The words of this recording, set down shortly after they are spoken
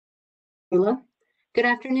Hello. Good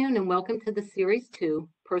afternoon and welcome to the Series 2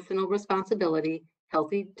 Personal Responsibility,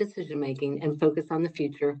 Healthy Decision Making, and Focus on the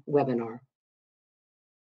Future webinar.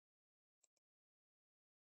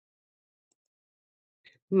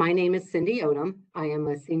 My name is Cindy Odom. I am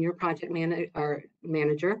a Senior Project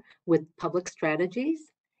Manager with Public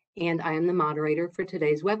Strategies, and I am the moderator for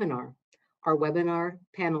today's webinar. Our webinar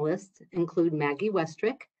panelists include Maggie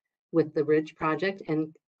Westrick with the Ridge Project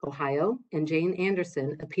in Ohio, and Jane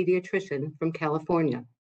Anderson, a pediatrician from California.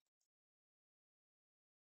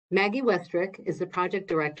 Maggie Westrick is the project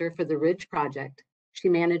director for the Ridge Project. She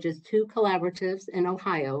manages 2 collaboratives in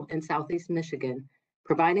Ohio and Southeast Michigan,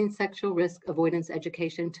 providing sexual risk avoidance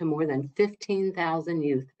education to more than 15,000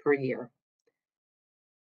 youth per year.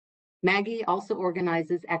 Maggie also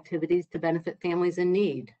organizes activities to benefit families in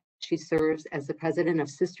need. She serves as the president of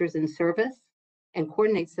Sisters in Service and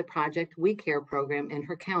coordinates the Project We Care program in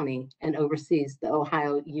her county and oversees the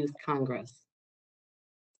Ohio Youth Congress.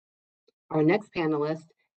 Our next panelist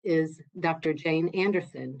is Dr. Jane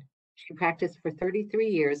Anderson. She practiced for 33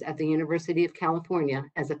 years at the University of California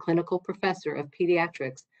as a clinical professor of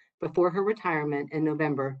pediatrics before her retirement in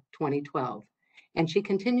November 2012, and she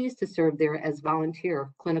continues to serve there as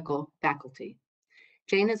volunteer clinical faculty.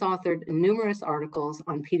 Jane has authored numerous articles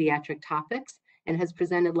on pediatric topics and has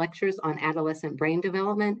presented lectures on adolescent brain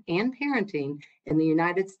development and parenting in the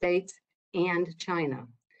United States and China.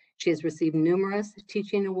 She has received numerous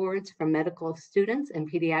teaching awards from medical students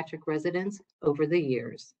and pediatric residents over the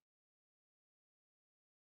years.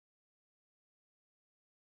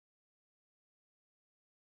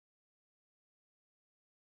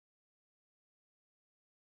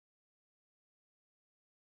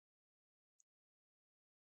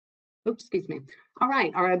 Oops, excuse me. All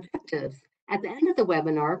right, our objectives. At the end of the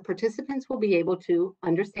webinar, participants will be able to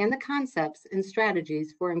understand the concepts and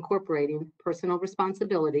strategies for incorporating personal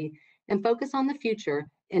responsibility and focus on the future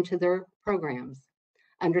into their programs.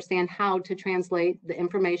 Understand how to translate the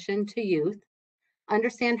information to youth,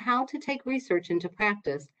 understand how to take research into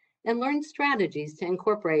practice, and learn strategies to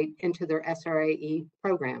incorporate into their SRAE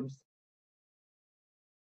programs.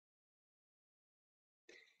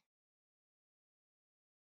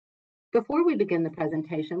 Before we begin the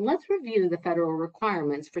presentation, let's review the federal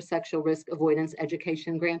requirements for sexual risk avoidance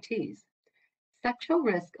education grantees. Sexual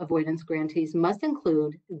risk avoidance grantees must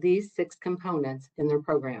include these 6 components in their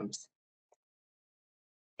programs.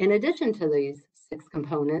 In addition to these 6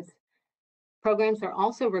 components, programs are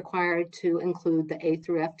also required to include the A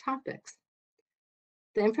through F topics.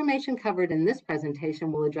 The information covered in this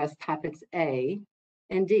presentation will address topics A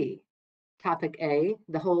and D. Topic A,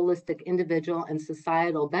 the holistic individual and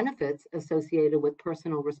societal benefits associated with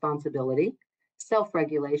personal responsibility,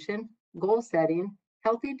 self-regulation, goal setting,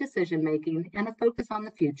 healthy decision-making, and a focus on the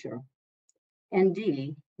future. And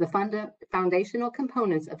D, the foundational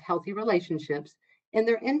components of healthy relationships and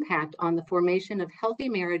their impact on the formation of healthy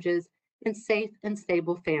marriages and safe and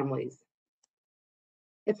stable families.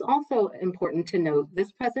 It's also important to note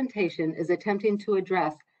this presentation is attempting to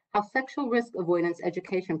address how sexual risk avoidance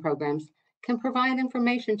education programs can provide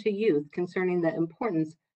information to youth concerning the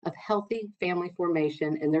importance of healthy family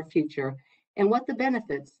formation in their future and what the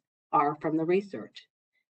benefits are from the research.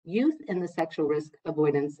 Youth in the sexual risk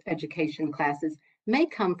avoidance education classes may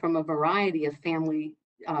come from a variety of family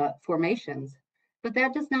formations, but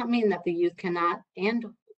that does not mean that the youth cannot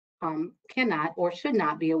or should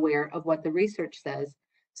not be aware of what the research says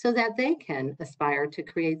so that they can aspire to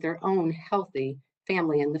create their own healthy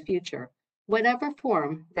family in the future, whatever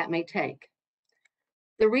form that may take.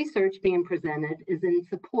 The research being presented is in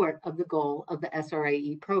support of the goal of the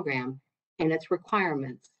SRAE program and its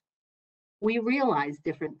requirements. We realize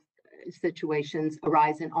different situations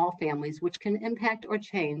arise in all families which can impact or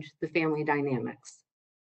change the family dynamics.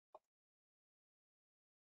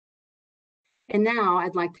 And now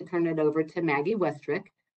I'd like to turn it over to Maggie Westrick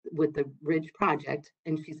with the Ridge Project,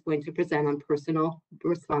 and she's going to present on personal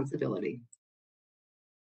responsibility.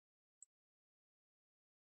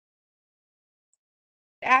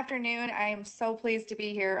 Good afternoon. I am so pleased to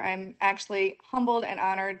be here. I'm actually humbled and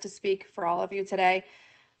honored to speak for all of you today.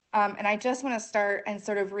 And I just want to start and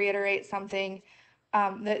sort of reiterate something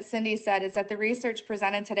that Cindy said, is that the research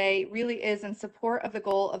presented today really is in support of the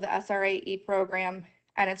goal of the SRAE program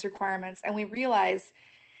and its requirements. And we realize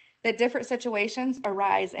that different situations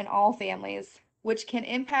arise in all families, which can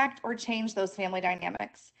impact or change those family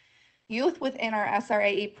dynamics. Youth within our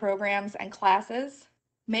SRAE programs and classes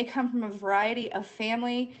may come from a variety of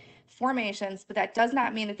family formations, but that does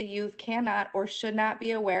not mean that the youth cannot or should not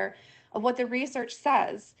be aware of what the research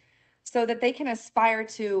says so that they can aspire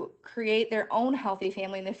to create their own healthy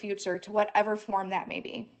family in the future to whatever form that may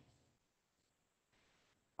be.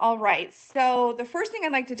 All right, so the first thing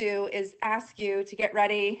I'd like to do is ask you to get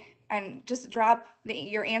ready and just drop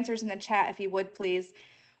your answers in the chat if you would, please.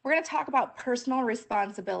 We're going to talk about personal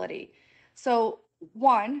responsibility. So,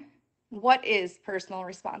 one, what is personal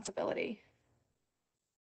responsibility?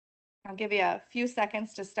 I'll give you a few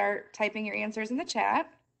seconds to start typing your answers in the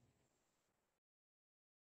chat.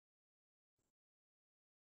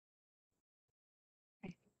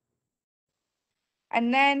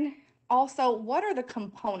 And then also, what are the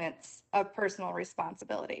components of personal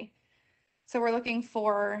responsibility? So we're looking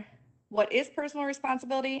for what is personal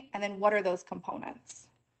responsibility, and then what are those components?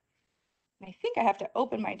 And I think I have to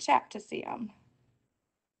open my chat to see them.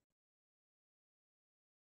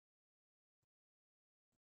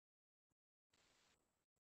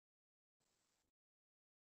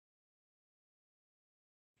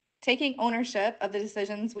 Taking ownership of the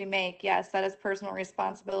decisions we make. Yes, that is personal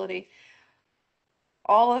responsibility.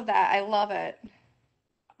 All of that, I love it.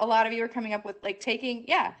 A lot of you are coming up with like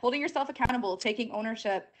holding yourself accountable, taking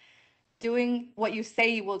ownership, doing what you say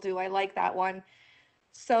you will do. I like that one.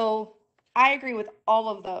 So I agree with all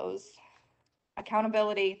of those.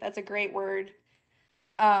 Accountability, that's a great word.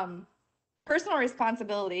 Personal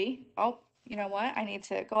responsibility. Oh, you know what? I need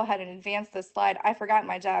to go ahead and advance this slide. I forgot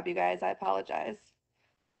my job, you guys. I apologize.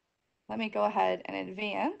 Let me go ahead and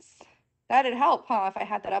advance. That'd help, huh, if I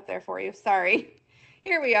had that up there for you. Sorry.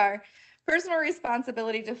 Here we are. Personal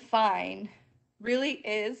responsibility defined really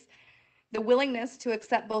is the willingness to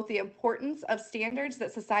accept both the importance of standards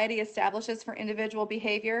that society establishes for individual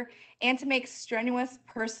behavior and to make strenuous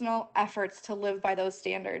personal efforts to live by those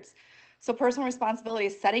standards. So personal responsibility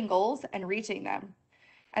is setting goals and reaching them.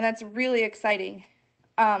 And that's really exciting.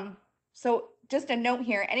 So just a note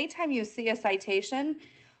here, anytime you see a citation,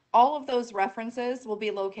 all of those references will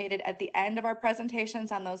be located at the end of our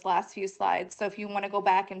presentations on those last few slides. So if you want to go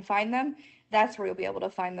back and find them, that's where you'll be able to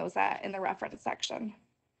find those at in the reference section.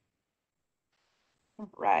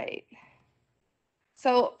 Right.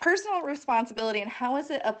 So personal responsibility and how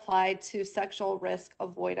is it applied to sexual risk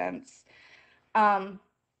avoidance?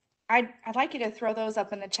 I'd like you to throw those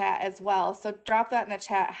up in the chat as well. So drop that in the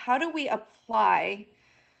chat. How do we apply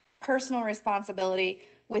personal responsibility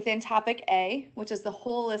within topic A, which is the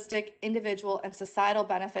holistic individual and societal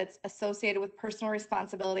benefits associated with personal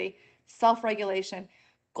responsibility, self-regulation,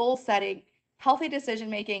 goal setting, healthy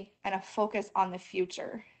decision-making, and a focus on the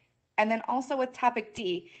future? And then also with topic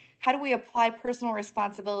D, how do we apply personal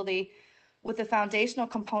responsibility with the foundational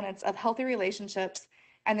components of healthy relationships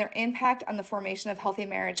and their impact on the formation of healthy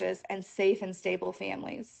marriages and safe and stable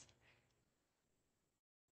families?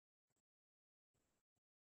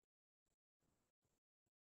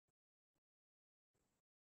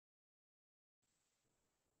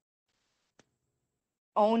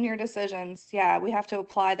 Own your decisions. Yeah, we have to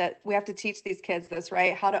apply that. We have to teach these kids this,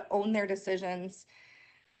 right? How to own their decisions.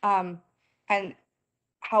 And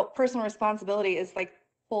how personal responsibility is like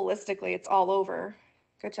holistically, it's all over.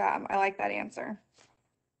 Good job. I like that answer.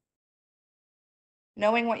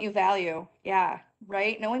 Knowing what you value. Yeah,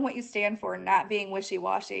 right? Knowing what you stand for, not being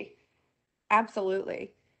wishy-washy.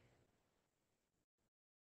 Absolutely.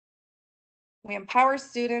 We empower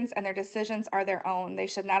students and their decisions are their own. They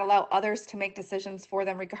should not allow others to make decisions for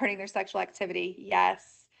them regarding their sexual activity.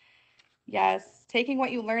 Yes. Yes. Taking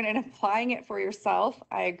what you learn and applying it for yourself.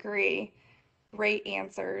 I agree. Great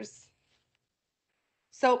answers.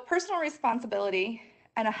 So personal responsibility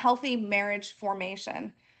and a healthy marriage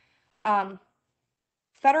formation.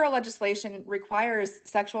 Federal legislation requires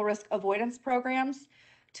sexual risk avoidance programs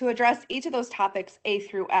to address each of those topics A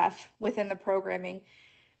through F within the programming.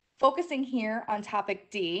 Focusing here on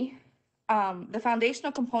topic D, the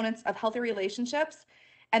foundational components of healthy relationships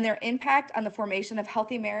and their impact on the formation of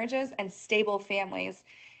healthy marriages and stable families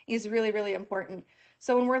is really, really important.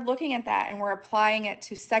 So when we're looking at that and we're applying it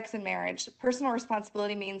to sex and marriage, personal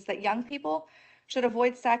responsibility means that young people should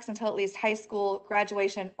avoid sex until at least high school,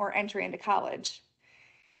 graduation, or entry into college.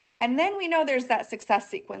 And then we know there's that success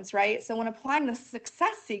sequence, right? So when applying the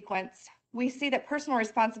success sequence, we see that personal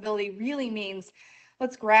responsibility really means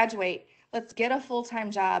let's graduate, let's get a full-time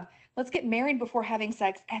job, let's get married before having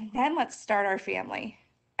sex, and then let's start our family.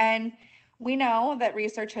 And we know that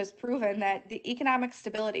research has proven that the economic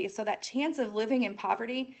stability, so that chance of living in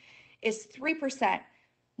poverty, is 3%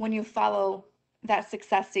 when you follow that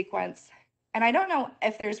success sequence. And I don't know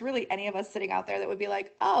if there's really any of us sitting out there that would be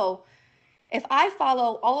like, oh, if I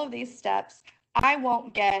follow all of these steps, I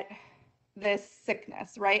won't get this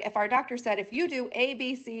sickness, right? If our doctor said, if you do A,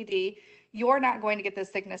 B, C, D, you're not going to get this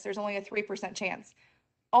sickness, there's only a 3% chance.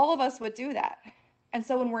 All of us would do that. And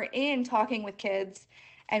so when we're in talking with kids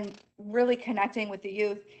and really connecting with the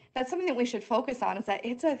youth, that's something that we should focus on, is that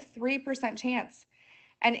it's a 3% chance.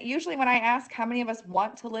 And usually when I ask how many of us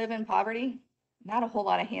want to live in poverty, not a whole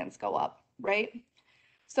lot of hands go up, right?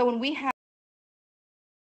 So when we have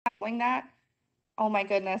doing that, oh my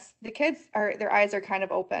goodness, the kids are, their eyes are kind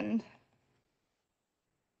of opened.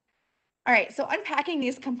 All right, so unpacking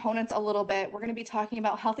these components a little bit, we're going to be talking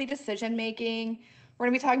about healthy decision making, we're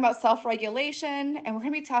going to be talking about self-regulation, and we're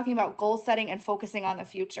going to be talking about goal setting and focusing on the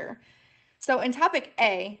future. So in topic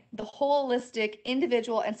A, the holistic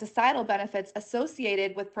individual and societal benefits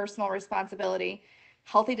associated with personal responsibility,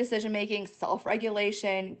 healthy decision making,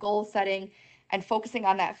 self-regulation, goal setting, and focusing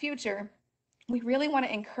on that future, we really want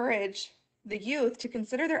to encourage the youth to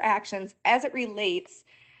consider their actions as it relates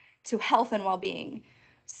to health and well-being.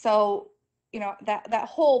 So, that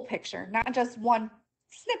whole picture, not just one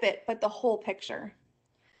snippet, but the whole picture.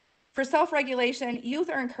 For self-regulation, youth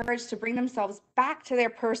are encouraged to bring themselves back to their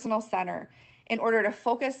personal center in order to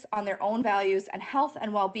focus on their own values and health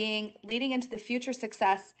and well-being, leading into the future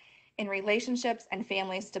success in relationships and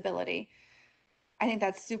family stability. I think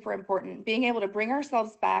that's super important, being able to bring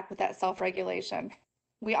ourselves back with that self-regulation.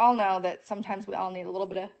 We all know that sometimes we all need a little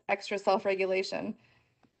bit of extra self-regulation.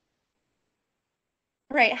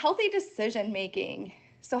 Right, healthy decision making.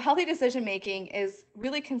 So healthy decision making is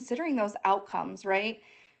really considering those outcomes, right?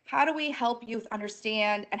 How do we help youth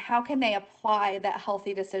understand and how can they apply that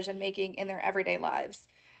healthy decision making in their everyday lives?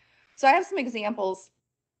 So I have some examples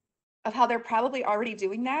of how they're probably already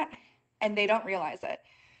doing that and they don't realize it.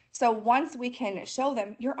 So once we can show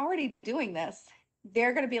them you're already doing this,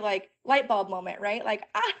 they're going to be like light bulb moment, right? Like,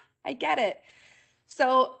 I get it.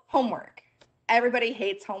 So homework. Everybody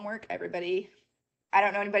hates homework. I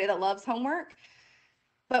don't know anybody that loves homework.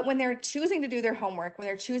 But when they're choosing to do their homework, when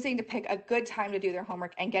they're choosing to pick a good time to do their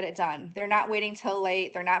homework and get it done, they're not waiting till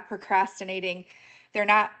late, they're not procrastinating, they're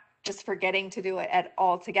not just forgetting to do it at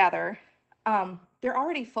all together. They're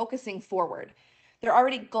already focusing forward. They're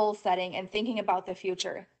already goal setting and thinking about the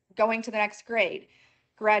future, going to the next grade,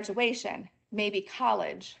 graduation, maybe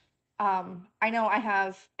college. I know I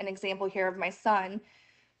have an example here of my son.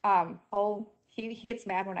 He gets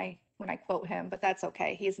mad when I quote him, but that's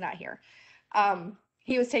okay. He's not here.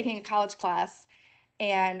 He was taking a college class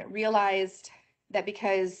and realized that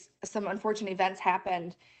because some unfortunate events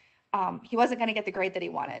happened, he wasn't going to get the grade that he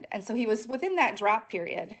wanted. And so he was within that drop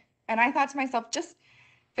period. And I thought to myself, just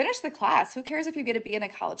finish the class. Who cares if you get a B in a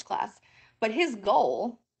college class? But his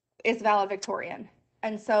goal is valedictorian.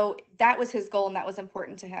 And so that was his goal and that was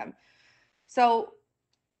important to him. So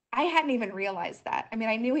I hadn't even realized that. I mean,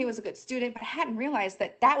 I knew he was a good student, but I hadn't realized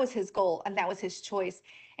that that was his goal and that was his choice.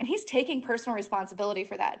 And he's taking personal responsibility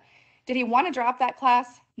for that. Did he want to drop that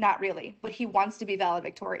class? Not really, but he wants to be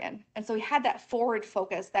valedictorian. And so he had that forward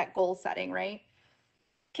focus, that goal setting, right?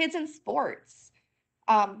 Kids in sports,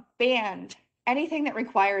 band, anything that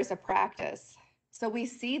requires a practice. So we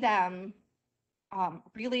see them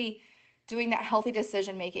really doing that healthy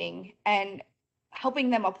decision making and helping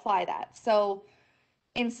them apply that. So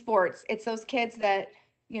in sports, it's those kids that,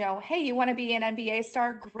 hey, you want to be an NBA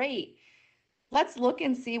star? Great. Let's look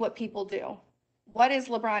and see what people do. What is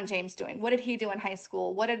LeBron James doing? What did he do in high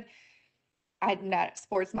school? I'm not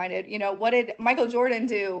sports minded, what did Michael Jordan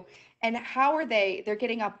do? And how are they're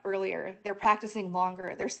getting up earlier, they're practicing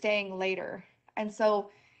longer, they're staying later. And so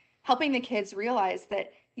helping the kids realize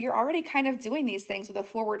that you're already kind of doing these things with a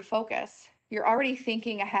forward focus. You're already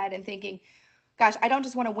thinking ahead and thinking, gosh, I don't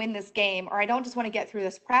just want to win this game or I don't just want to get through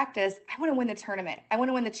this practice. I want to win the tournament. I want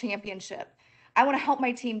to win the championship. I want to help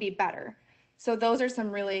my team be better. So those are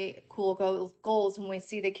some really cool goals when we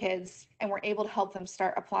see the kids and we're able to help them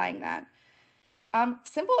start applying that.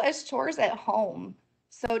 Simple as chores at home.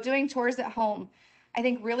 So doing chores at home, I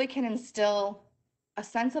think really can instill a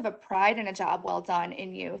sense of a pride and a job well done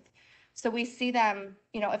in youth. So we see them,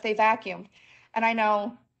 if they vacuum, and I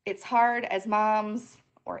know it's hard as moms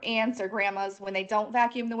or aunts or grandmas when they don't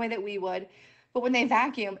vacuum the way that we would, but when they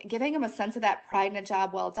vacuum, giving them a sense of that pride and a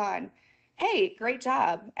job well done. Hey, great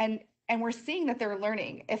job. And we're seeing that they're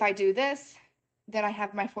learning. If I do this, then I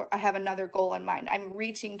have another goal in mind. I'm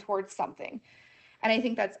reaching towards something. And I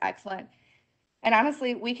think that's excellent. And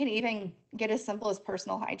honestly, we can even get as simple as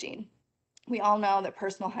personal hygiene. We all know that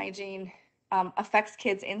personal hygiene affects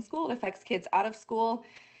kids in school, it affects kids out of school.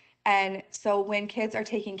 And so when kids are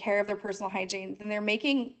taking care of their personal hygiene, then they're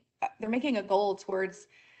making a goal towards,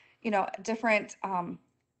 different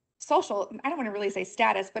social, I don't want to really say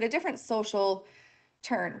status, but a different social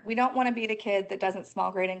turn. We don't want to be the kid that doesn't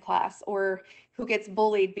small grade in class or who gets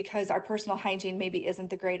bullied because our personal hygiene maybe isn't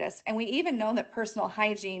the greatest. And we even know that personal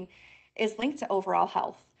hygiene is linked to overall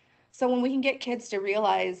health. So when we can get kids to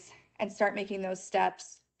realize and start making those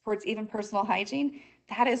steps towards even personal hygiene,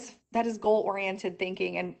 that is goal-oriented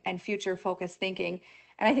thinking and future-focused thinking.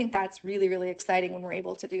 And I think that's really, really exciting when we're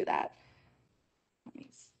able to do that.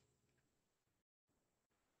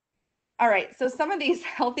 All right, so some of these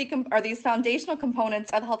these foundational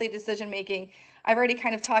components of healthy decision making, I've already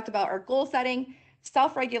kind of talked about, are goal setting,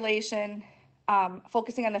 self-regulation,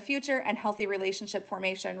 focusing on the future, and healthy relationship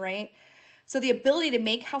formation, right? So the ability to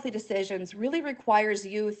make healthy decisions really requires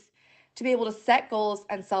youth to be able to set goals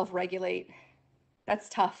and self-regulate. That's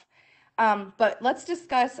tough. But let's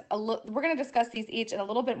discuss we're going to discuss these each in a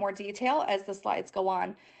little bit more detail as the slides go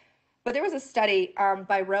on. But there was a study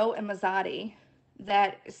by Rowe and Mazzotti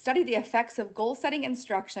that studied the effects of goal-setting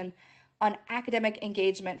instruction on academic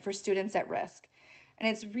engagement for students at risk. And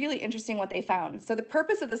it's really interesting what they found. So the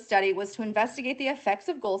purpose of the study was to investigate the effects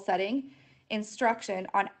of goal-setting instruction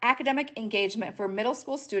on academic engagement for middle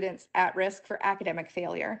school students at risk for academic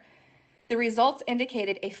failure. The results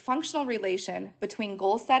indicated a functional relation between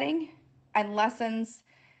goal-setting lessons,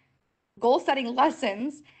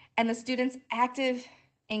 and the students' active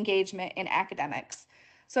engagement in academics.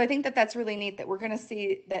 So I think that that's really neat that we're going to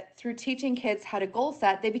see that through teaching kids how to goal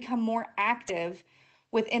set, they become more active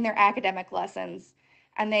within their academic lessons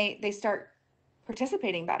and they start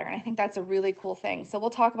participating better. And I think that's a really cool thing. So we'll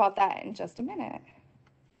talk about that in just a minute.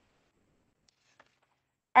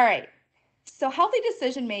 All right. So healthy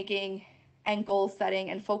decision making and goal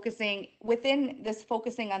setting and focusing within this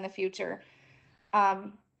focusing on the future.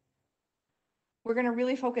 We're going to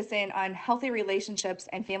really focus in on healthy relationships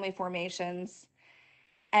and family formations.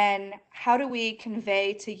 And how do we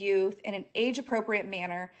convey to youth in an age-appropriate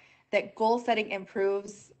manner that goal setting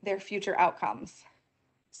improves their future outcomes?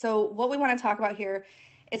 So what we want to talk about here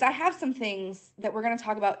is I have some things that we're going to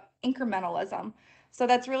talk about incrementalism. So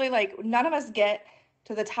that's really like none of us get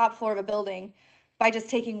to the top floor of a building by just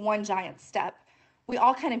taking one giant step. We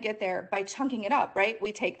all kind of get there by chunking it up, right?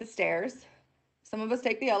 We take the stairs. Some of us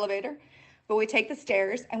take the elevator, but we take the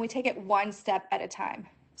stairs and we take it one step at a time.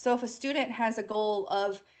 So if a student has a goal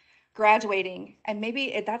of graduating, and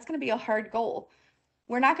maybe that's going to be a hard goal,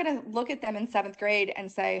 we're not going to look at them in 7th grade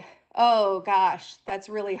and say, oh gosh, that's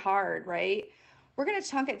really hard, right? We're going to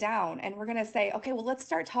chunk it down and we're going to say, okay, well, let's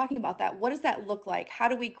start talking about that. What does that look like? How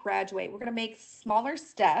do we graduate? We're going to make smaller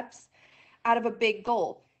steps out of a big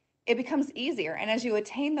goal. It becomes easier. And as you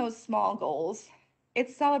attain those small goals,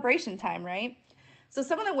 it's celebration time, right? So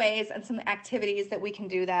some of the ways and some activities that we can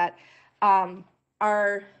do that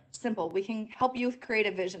are simple. We can help youth create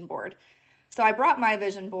a vision board. So I brought my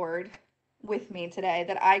vision board with me today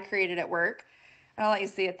that I created at work, and I'll let you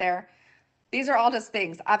see it there. These are all just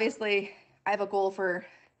things. Obviously, I have a goal for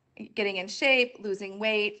getting in shape, losing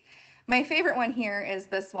weight. My favorite one here is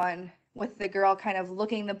this one with the girl kind of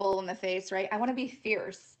looking the bull in the face, right? I want to be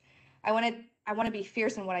fierce. I want to be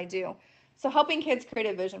fierce in what I do. So helping kids create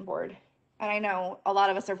a vision board. And I know a lot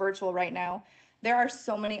of us are virtual right now. There are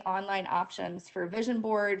so many online options for vision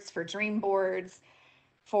boards, for dream boards,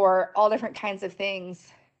 for all different kinds of things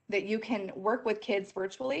that you can work with kids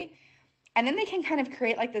virtually. And then they can kind of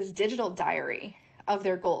create like this digital diary of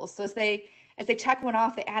their goals. So as they check one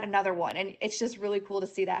off, they add another one. And it's just really cool to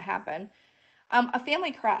see that happen. A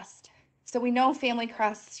family crest. So we know family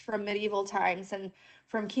crests from medieval times and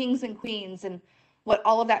from kings and queens and what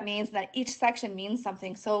all of that means, and that each section means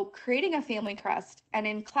something. So creating a family crest, and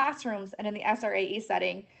in classrooms and in the SRAE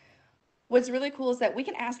setting, what's really cool is that we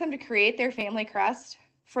can ask them to create their family crest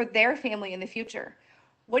for their family in the future.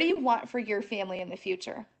 What do you want for your family in the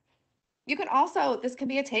future? You can also, this can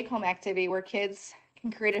be a take-home activity where kids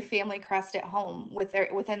can create a family crest at home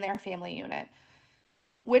within their family unit.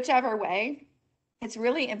 Whichever way, it's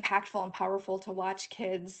really impactful and powerful to watch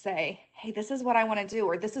kids say, hey, this is what I want to do,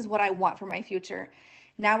 or this is what I want for my future.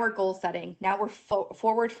 Now we're goal setting. Now we're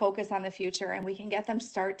forward focused on the future, and we can get them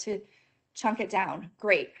start to chunk it down.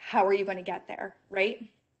 Great. How are you going to get there, right?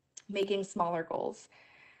 Making smaller goals.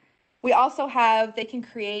 We also have, they can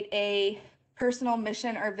create a personal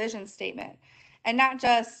mission or vision statement, and not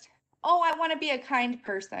just, oh, I want to be a kind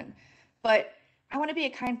person, but I want to be a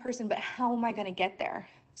kind person, but how am I going to get there?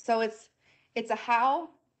 So it's a how,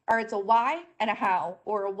 or it's a why and a how,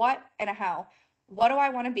 or a what and a how. What do I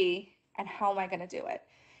want to be and how am I going to do it?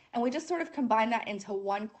 And we just sort of combine that into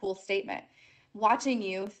one cool statement. Watching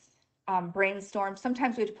youth brainstorm,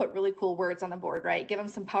 sometimes we have to put really cool words on the board, right? Give them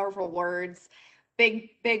some powerful words, big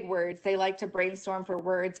words. They like to brainstorm for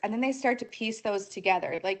words, and then they start to piece those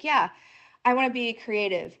together. Like, yeah, I want to be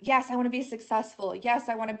creative. Yes, I want to be successful. Yes,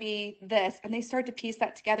 I want to be this. And they start to piece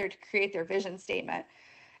that together to create their vision statement.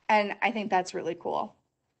 And I think that's really cool.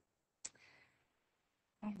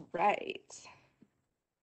 All right.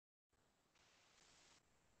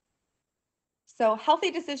 So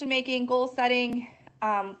healthy decision-making, goal setting,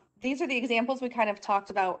 these are the examples we kind of talked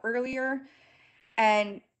about earlier.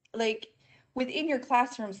 And like within your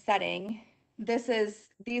classroom setting,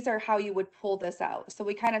 these are how you would pull this out. So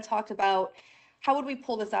we kind of talked about how would we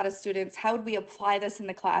pull this out of students? How would we apply this in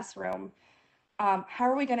the classroom? How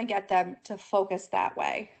are we going to get them to focus that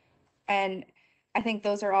way? And I think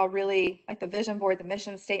those are all really like the vision board, the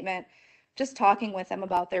mission statement, just talking with them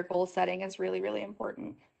about their goal setting is really, really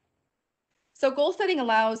important. So goal setting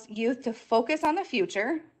allows youth to focus on the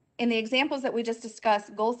future. In the examples that we just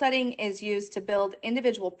discussed, goal setting is used to build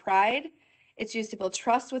individual pride. It's used to build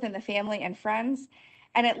trust within the family and friends,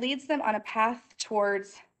 and it leads them on a path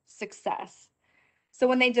towards success. So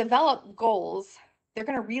when they develop goals, they're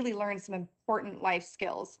going to really learn some important life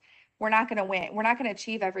skills. We're not going to win. We're not going to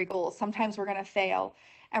achieve every goal. Sometimes we're going to fail,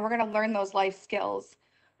 and we're going to learn those life skills.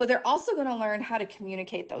 But they're also going to learn how to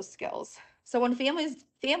communicate those skills. So when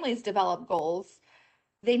families develop goals,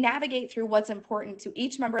 they navigate through what's important to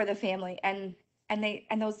each member of the family and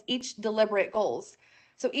those each deliberate goals.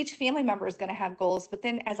 So each family member is going to have goals, but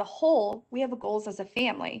then as a whole, we have goals as a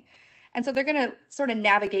family. And so they're going to sort of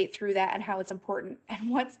navigate through that and how it's important. And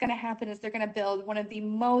what's going to happen is they're going to build one of the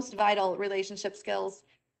most vital relationship skills,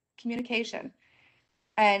 communication.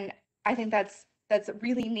 And I think that's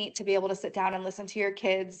really neat to be able to sit down and listen to your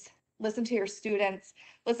kids, listen to your students,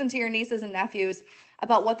 listen to your nieces and nephews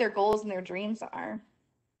about what their goals and their dreams are.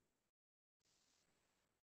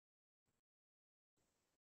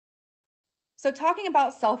 So talking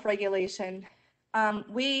about self-regulation,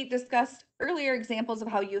 we discussed earlier examples of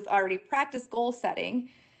how youth already practice goal setting,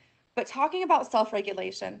 but talking about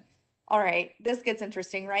self-regulation, all right, this gets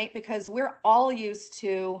interesting, right? Because we're all used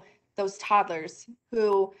to those toddlers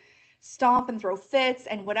who stomp and throw fits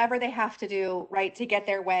and whatever they have to do, right, to get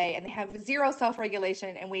their way, and they have zero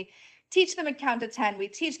self-regulation, and we teach them to count to 10, we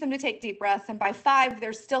teach them to take deep breaths, and by 5,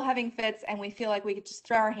 they're still having fits, and we feel like we could just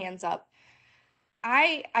throw our hands up.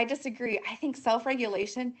 I disagree. I think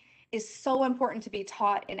self-regulation is so important to be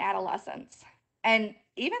taught in adolescence. And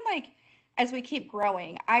even like as we keep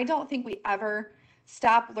growing, I don't think we ever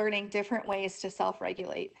stop learning different ways to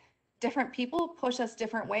self-regulate. Different people push us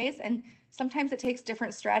different ways, and sometimes it takes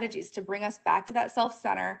different strategies to bring us back to that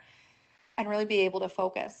self-center and really be able to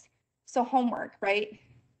focus. So homework, right?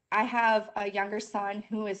 I have a younger son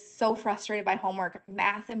who is so frustrated by homework,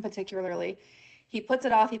 math in particularly. He puts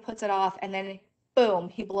it off, and then boom,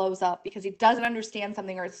 he blows up because he doesn't understand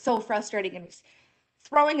something or it's so frustrating and he's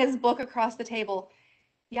throwing his book across the table.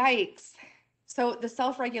 Yikes. So the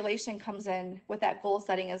self-regulation comes in with that goal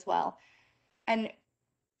setting as well. And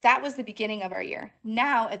that was the beginning of our year.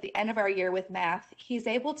 Now, at the end of our year with math, he's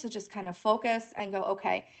able to just kind of focus and go,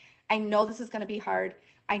 okay, I know this is going to be hard.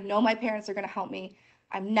 I know my parents are going to help me.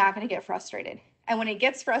 I'm not going to get frustrated. And when he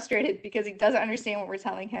gets frustrated because he doesn't understand what we're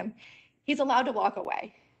telling him, he's allowed to walk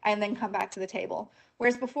away and then come back to the table.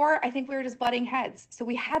 Whereas before, I think we were just butting heads. So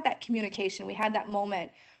we had that communication. We had that moment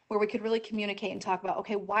where we could really communicate and talk about,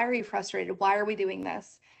 okay, why are you frustrated? Why are we doing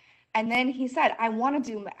this? And then he said, I want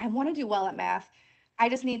to do well at math. I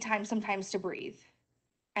just need time sometimes to breathe.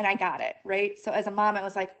 And I got it, right? So as a mom, I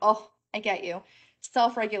was like, oh, I get you.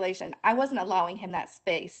 Self-regulation. I wasn't allowing him that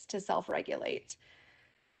space to self-regulate.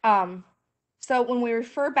 Um, so when we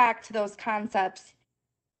refer back to those concepts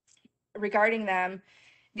regarding them,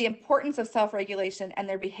 the importance of self-regulation and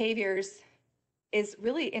their behaviors is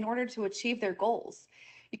really in order to achieve their goals.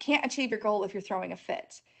 You can't achieve your goal if you're throwing a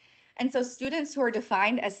fit. And so students who are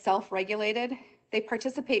defined as self-regulated, they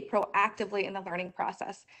participate proactively in the learning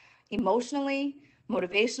process, emotionally,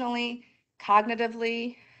 motivationally,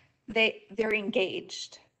 cognitively, they're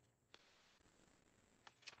engaged.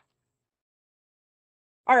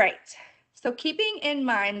 All right, so keeping in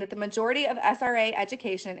mind that the majority of SRA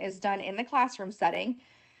education is done in the classroom setting,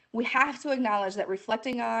 we have to acknowledge that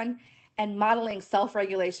reflecting on and modeling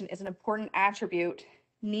self-regulation is an important attribute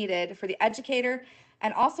needed for the educator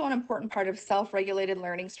and also an important part of self-regulated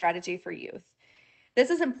learning strategy for youth. This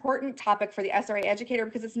is an important topic for the SRA educator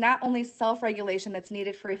because it's not only self-regulation that's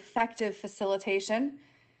needed for effective facilitation,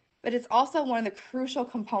 but it's also one of the crucial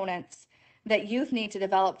components that youth need to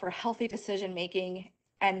develop for healthy decision-making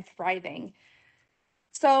and thriving.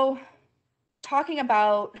 So talking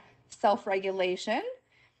about self-regulation,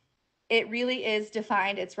 it really is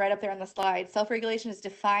defined, it's right up there on the slide. Self-regulation is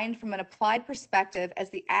defined from an applied perspective as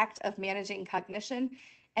the act of managing cognition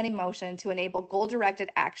and emotion to enable goal-directed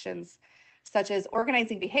actions, such as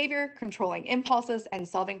organizing behavior, controlling impulses, and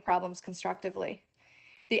solving problems constructively.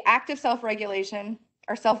 The act of self-regulation,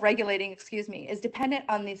 or self-regulating, is dependent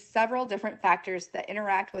on these several different factors that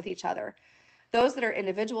interact with each other. Those that are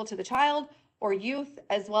individual to the child or youth,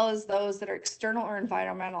 as well as those that are external or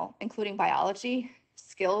environmental, including biology,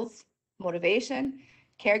 skills, motivation,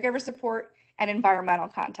 caregiver support, and environmental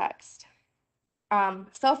context.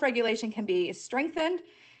 Self-regulation can be strengthened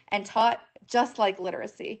and taught just like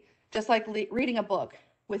literacy, just like reading a book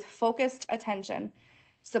with focused attention.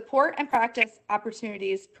 Support and practice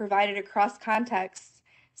opportunities provided across contexts,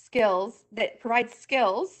 provide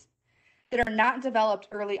skills that are not developed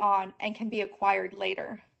early on and can be acquired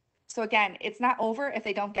later. So again, it's not over if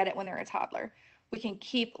they don't get it when they're a toddler. We can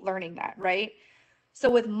keep learning that, right? So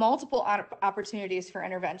with multiple opportunities for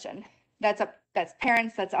intervention, that's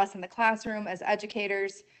parents, that's us in the classroom as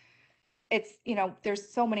educators. It's, there's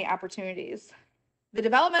so many opportunities. The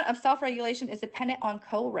development of self-regulation is dependent on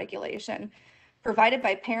co-regulation provided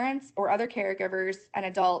by parents or other caregivers and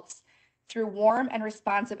adults through warm and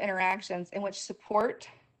responsive interactions in which support,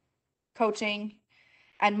 coaching,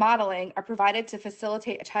 and modeling are provided to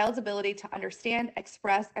facilitate a child's ability to understand,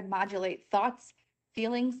 express, and modulate thoughts,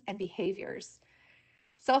 feelings, and behaviors.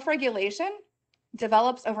 Self-regulation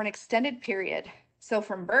develops over an extended period, so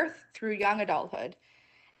from birth through young adulthood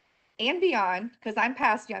and beyond, because I'm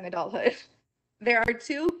past young adulthood. There are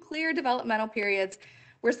two clear developmental periods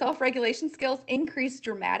where self-regulation skills increase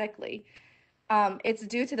dramatically. It's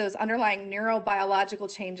due to those underlying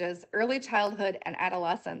neurobiological changes, early childhood and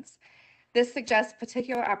adolescence. This suggests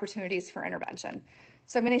particular opportunities for intervention.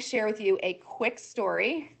 So I'm going to share with you a quick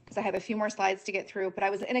story because I have a few more slides to get through, but I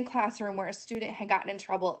was in a classroom where a student had gotten in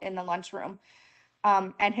trouble in the lunchroom,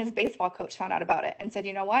 and his baseball coach found out about it and said,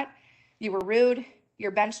 you know what? You were rude.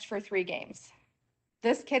 You're benched for 3 games.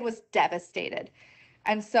 This kid was devastated.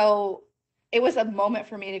 And so it was a moment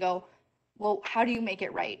for me to go, well, how do you make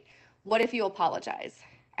it right? What if you apologize?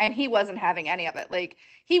 And he wasn't having any of it. Like,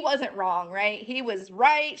 he wasn't wrong, right? He was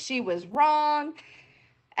right. She was wrong.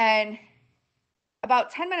 And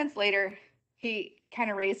about 10 minutes later, he kind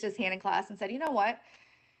of raised his hand in class and said, you know what?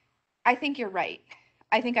 I think you're right.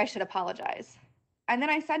 I think I should apologize. And then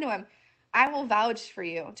I said to him, I will vouch for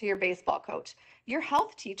you to your baseball coach. Your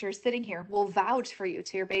health teacher sitting here will vouch for you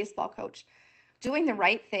to your baseball coach. Doing the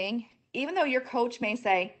right thing, even though your coach may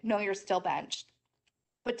say, no, you're still benched.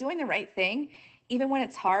 But doing the right thing, even when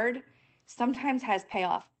it's hard, sometimes has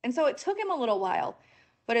payoff. And so it took him a little while.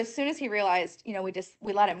 But as soon as he realized,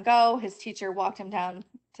 we let him go, his teacher walked him down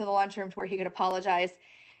to the lunchroom to where he could apologize.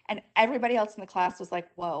 And everybody else in the class was like,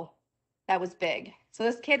 whoa, that was big. So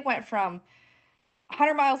this kid went from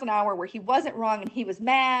 100 miles an hour where he wasn't wrong and he was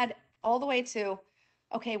mad, all the way to,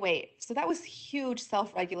 okay, wait. So that was huge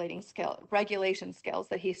regulation skills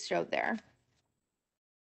that he showed there.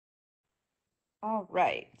 All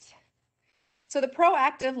right. So the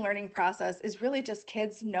proactive learning process is really just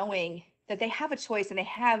kids knowing that they have a choice and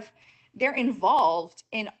they're involved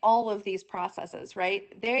in all of these processes,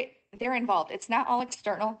 right? They're involved. It's not all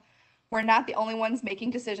external. We're not the only ones making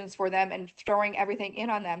decisions for them and throwing everything in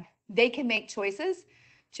on them. They can make choices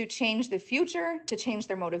to change the future, to change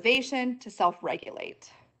their motivation, to self-regulate.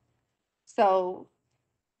 So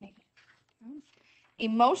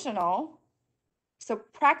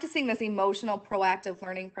practicing this emotional proactive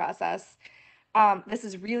learning process, this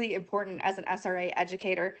is really important as an SRA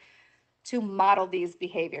educator to model these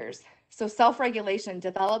behaviors. So self-regulation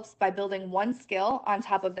develops by building one skill on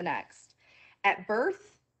top of the next. At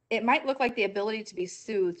birth, it might look like the ability to be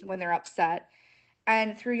soothed when they're upset.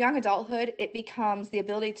 And through young adulthood, it becomes the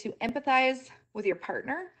ability to empathize with your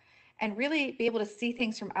partner and really be able to see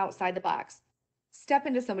things from outside the box. Step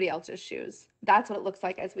into somebody else's shoes. That's what it looks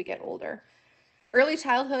like as we get older. Early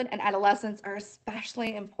childhood and adolescence are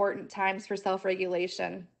especially important times for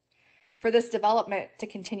self-regulation, for this development to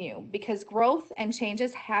continue, because growth and change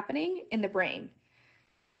is happening in the brain.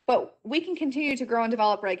 But we can continue to grow and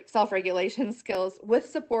develop self-regulation skills with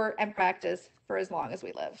support and practice for as long as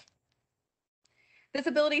we live. This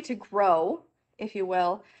ability to grow, if you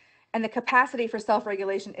will, and the capacity for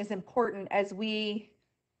self-regulation is important as we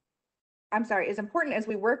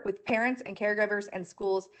work with parents and caregivers and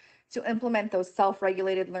schools to implement those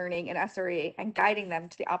self-regulated learning in SRE and guiding them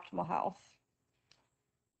to the optimal health.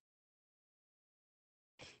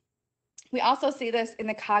 We also see this in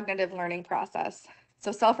the cognitive learning process.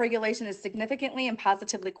 So self-regulation is significantly and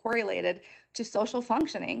positively correlated to social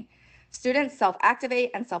functioning. Students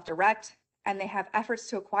self-activate and self-direct, and they have efforts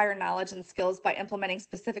to acquire knowledge and skills by implementing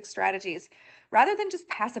specific strategies rather than just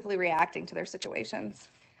passively reacting to their situations.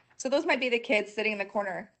 So those might be the kids sitting in the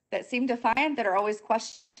corner that seem defiant, that are always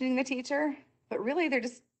questioning the teacher, but really they're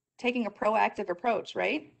just taking a proactive approach,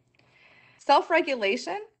 right?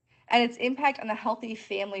 Self-regulation and its impact on the healthy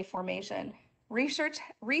family formation. Research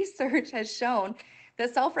has shown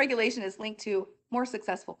that self-regulation is linked to more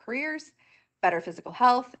successful careers, better physical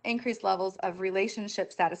health, increased levels of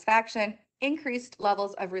relationship satisfaction, increased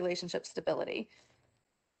levels of relationship stability.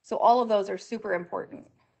 So all of those are super important.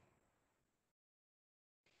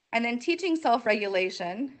 And then teaching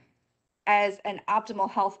self-regulation as an optimal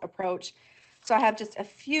health approach. So I have just a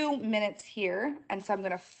few minutes here, and so I'm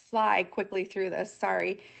going to fly quickly through this,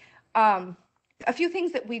 sorry. A few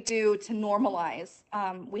things that we do to normalize.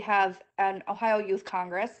 We have an Ohio Youth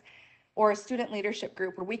Congress or a student leadership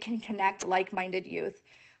group where we can connect like-minded youth.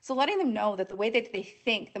 So letting them know that the way that they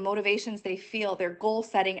think, the motivations they feel, their goal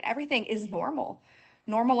setting, and everything is normal.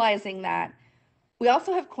 Normalizing that. We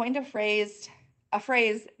also have coined a phrase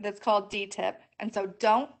that's called D-tip. And so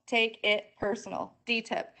don't take it personal,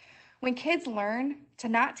 D-tip. When kids learn to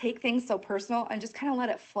not take things so personal and just kind of let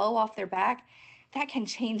it flow off their back, that can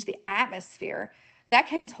change the atmosphere. That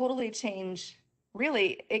can totally change,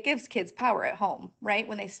 really, it gives kids power at home, right?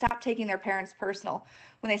 When they stop taking their parents personal,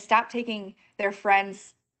 when they stop taking their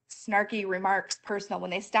friends' snarky remarks personal, when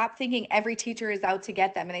they stop thinking every teacher is out to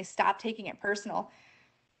get them and they stop taking it personal,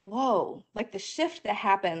 whoa, like the shift that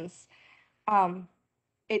happens,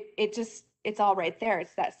 it's all right there.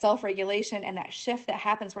 It's that self-regulation and that shift that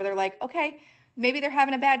happens where they're like, okay, maybe they're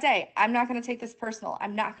having a bad day. I'm not going to take this personal.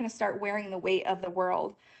 I'm not going to start wearing the weight of the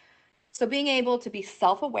world. So being able to be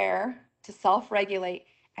self-aware, to self-regulate,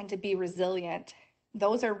 and to be resilient,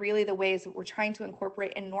 those are really the ways that we're trying to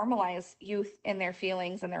incorporate and normalize youth in their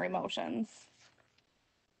feelings and their emotions.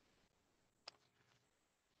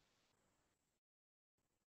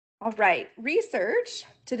 All right, research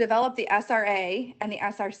to develop the SRA and the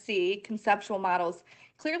SRC conceptual models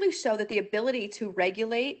clearly show that the ability to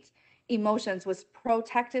regulate emotions was a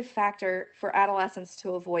protective factor for adolescents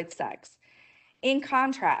to avoid sex. In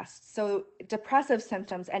contrast, so depressive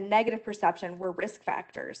symptoms and negative perception were risk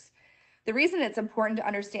factors. The reason it's important to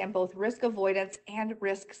understand both risk avoidance and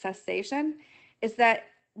risk cessation is that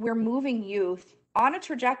we're moving youth on a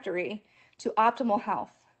trajectory to optimal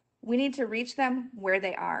health. We need to reach them where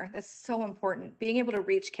they are. That's so important. Being able to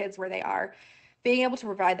reach kids where they are, being able to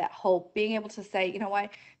provide that hope, being able to say, you know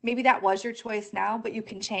what, maybe that was your choice now, but you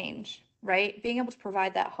can change, right? Being able to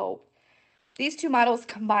provide that hope. These two models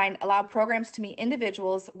combined allow programs to meet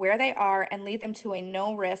individuals where they are and lead them to a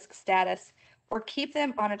no risk status or keep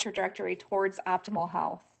them on a trajectory towards optimal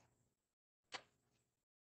health.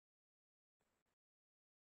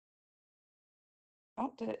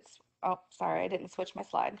 Oh, sorry, I didn't switch my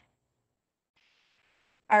slide.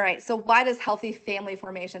 All right, so why does healthy family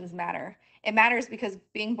formations matter? It matters because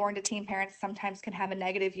being born to teen parents sometimes can have a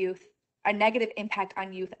negative impact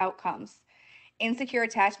on youth outcomes. Insecure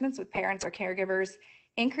attachments with parents or caregivers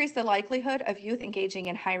increase the likelihood of youth engaging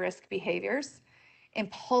in high-risk behaviors.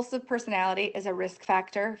 Impulsive personality is a risk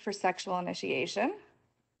factor for sexual initiation.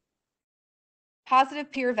 Positive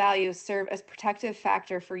peer values serve as protective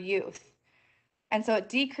factor for youth. And so it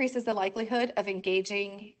decreases the likelihood of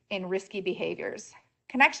engaging in risky behaviors.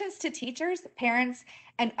 Connections to teachers, parents,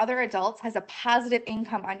 and other adults has a positive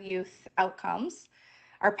income on youth outcomes,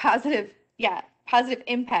 or positive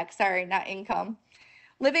impact, sorry, not income.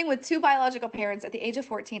 Living with two biological parents at the age of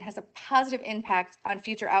 14 has a positive impact on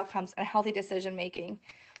future outcomes and healthy decision making.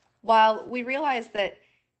 While we realize that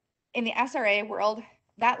in the SRA world,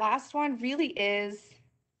 that last one really is,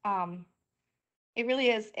 it really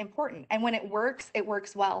is important. And when it works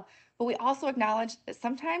well. But we also acknowledge that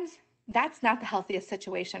sometimes that's not the healthiest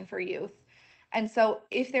situation for youth. And so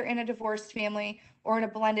if they're in a divorced family or in a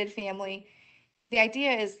blended family, the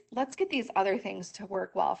idea is let's get these other things to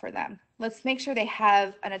work well for them. Let's make sure they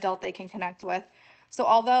have an adult they can connect with. So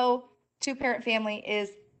although two-parent family is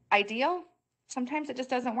ideal, sometimes it just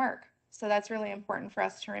doesn't work. So that's really important for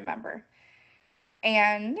us to remember.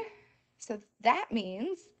 And so that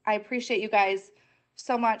means I appreciate you guys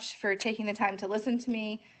so much for taking the time to listen to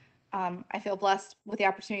me. I feel blessed with the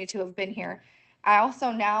opportunity to have been here. I also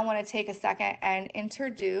now want to take a second and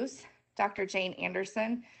introduce Dr. Jane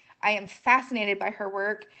Anderson. I am fascinated by her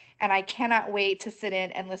work, and I cannot wait to sit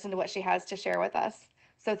in and listen to what she has to share with us.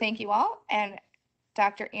 So thank you all. And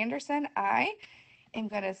Dr. Anderson, I am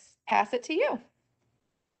going to pass it to you.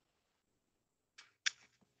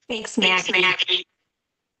 Thanks, Maggie.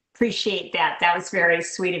 Appreciate that. That was very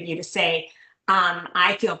sweet of you to say.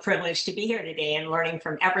 I feel privileged to be here today and learning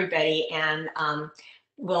from everybody, and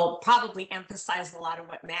will probably emphasize a lot of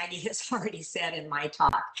what Maggie has already said in my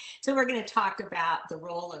talk. So we're going to talk about the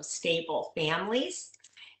role of stable families,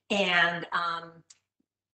 and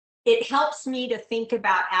it helps me to think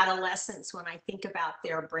about adolescents when I think about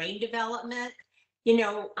their brain development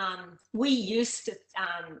We used to,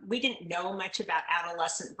 we didn't know much about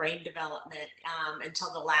adolescent brain development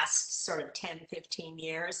until the last sort of 10, 15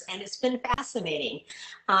 years, and it's been fascinating.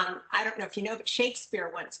 I don't know if you know, but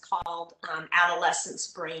Shakespeare once called adolescents'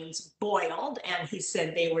 brains boiled, and he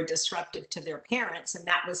said they were disruptive to their parents, and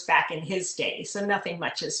that was back in his day, so nothing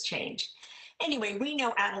much has changed. Anyway, we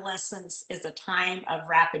know adolescence is a time of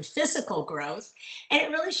rapid physical growth, and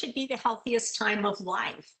it really should be the healthiest time of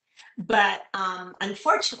life. But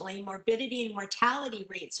unfortunately, morbidity and mortality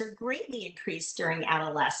rates are greatly increased during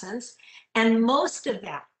adolescence. And most of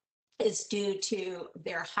that is due to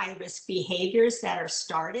their high risk behaviors that are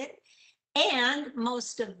started. And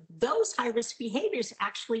most of those high risk behaviors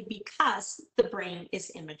actually because the brain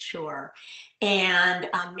is immature. And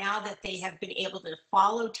now that they have been able to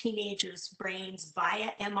follow teenagers' brains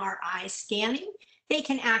via MRI scanning, they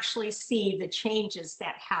can actually see the changes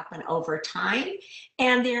that happen over time.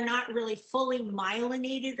 And they're not really fully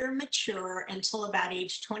myelinated or mature until about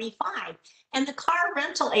age 25. And the car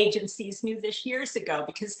rental agencies knew this years ago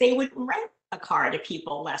because they would rent a car to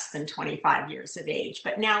people less than 25 years of age.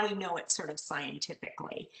 But now we know it sort of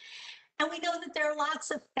scientifically. And we know that there are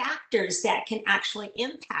lots of factors that can actually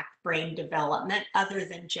impact brain development other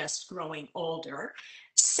than just growing older.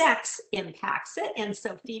 Sex impacts it, and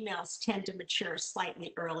so females tend to mature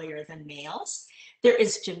slightly earlier than males. There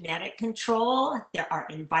is genetic control, there are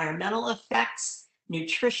environmental effects,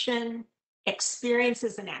 nutrition,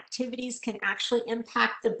 experiences and activities can actually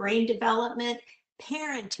impact the brain development.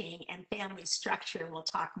 Parenting and family structure, we'll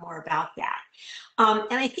talk more about that. And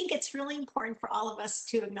I think it's really important for all of us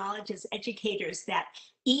to acknowledge as educators that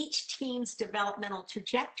each teen's developmental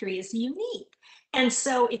trajectory is unique. And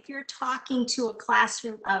so if you're talking to a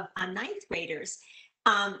classroom of ninth graders,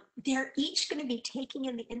 they're each going to be taking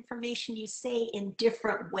in the information you say in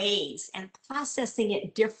different ways and processing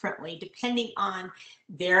it differently depending on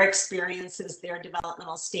their experiences, their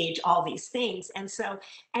developmental stage, all these things. And so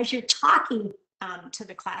as you're talking to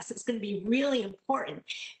the class, it's going to be really important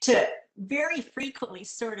to very frequently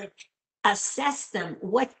sort of assess them.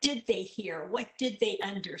 What did they hear? What did they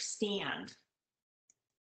understand?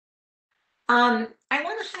 I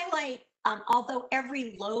want to highlight, although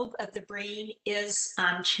every lobe of the brain is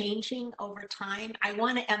changing over time, I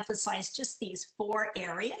want to emphasize just these 4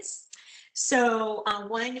 areas. So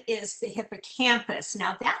one is the hippocampus.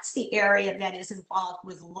 Now that's the area that is involved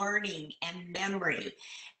with learning and memory.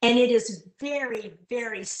 And it is very,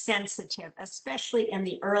 very sensitive, especially in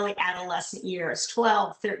the early adolescent years,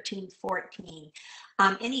 12, 13, 14.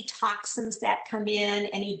 Any toxins that come in,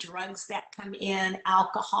 any drugs that come in,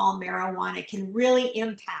 alcohol, marijuana can really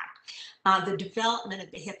impact the development of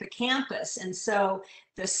the hippocampus. And so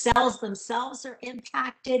the cells themselves are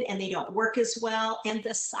impacted and they don't work as well. And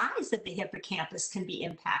the size of the hippocampus can be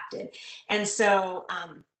impacted. And so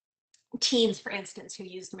teens, for instance, who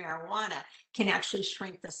used marijuana can actually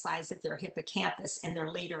shrink the size of their hippocampus and their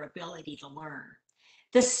later ability to learn.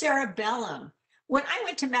 The cerebellum. When I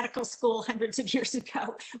went to medical school hundreds of years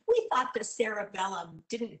ago, we thought the cerebellum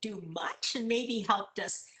didn't do much and maybe helped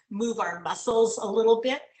us move our muscles a little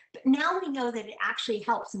bit. But now we know that it actually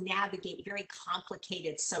helps navigate very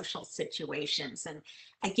complicated social situations. And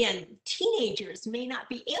again, teenagers may not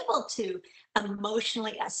be able to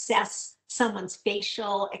emotionally assess someone's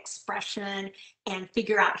facial expression and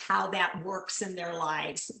figure out how that works in their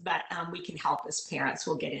lives, but we can help as parents.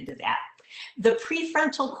 We'll get into that. The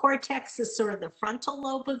prefrontal cortex is sort of the frontal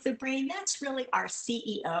lobe of the brain. That's really our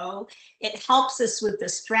CEO. It helps us with the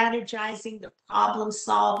strategizing, the problem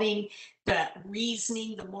solving, the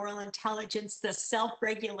reasoning, the moral intelligence, the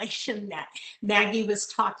self-regulation that Maggie was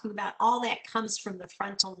talking about. All that comes from the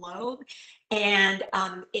frontal lobe. And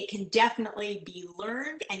it can definitely be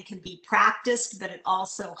learned and can be practiced, but it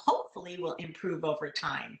also hopefully will improve over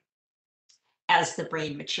time as the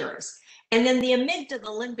brain matures. And then the amygdala, the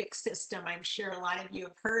limbic system, I'm sure a lot of you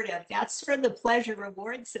have heard of, that's for the pleasure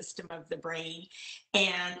reward system of the brain.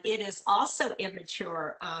 And it is also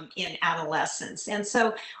immature in adolescence. And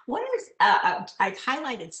so what is, I've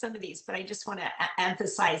highlighted some of these, but I just want to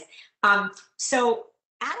emphasize. So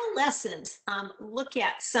adolescents look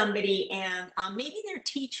at somebody and maybe their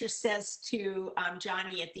teacher says to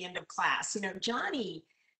Johnny at the end of class, you know, Johnny,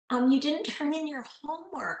 you didn't turn in your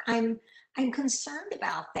homework. I'm concerned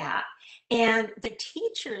about that. And the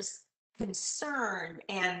teacher's concerned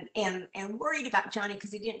and worried about Johnny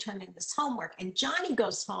because he didn't turn in his homework. And Johnny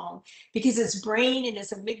goes home because his brain and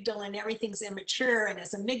his amygdala and everything's immature, and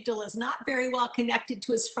his amygdala is not very well connected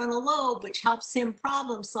to his frontal lobe, which helps him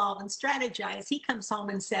problem solve and strategize. He comes home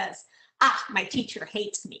and says, my teacher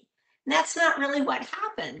hates me. And that's not really what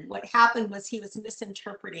happened. What happened was he was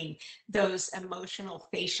misinterpreting those emotional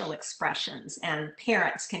facial expressions, and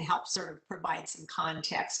parents can help sort of provide some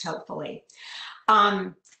context, hopefully.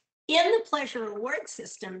 Um, in the pleasure reward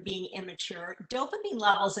system being immature, dopamine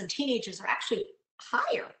levels in teenagers are actually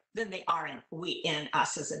higher than they are in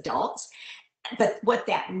us as adults. But what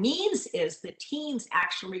that means is the teens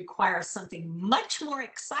actually require something much more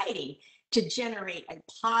exciting to generate a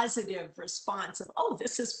positive response of, oh,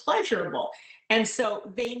 this is pleasurable. And so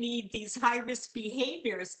they need these high risk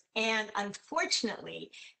behaviors. And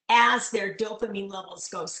unfortunately, as their dopamine levels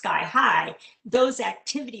go sky high, those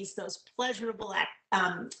activities, those pleasurable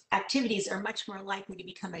activities are much more likely to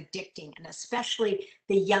become addicting, and especially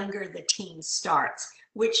the younger the teen starts,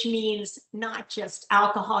 which means not just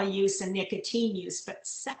alcohol use and nicotine use, but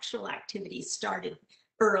sexual activity started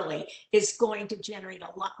early is going to generate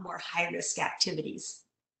a lot more high-risk activities.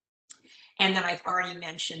 And then I've already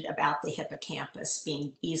mentioned about the hippocampus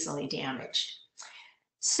being easily damaged.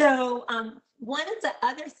 So one of the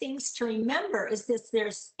other things to remember is this,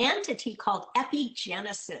 there's an entity called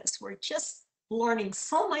epigenesis. We're just learning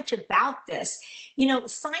so much about this. You know,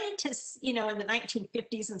 scientists, you know, in the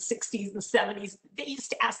 1950s and 60s and 70s, they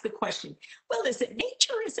used to ask the question, well, is it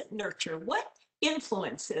nature or is it nurture? What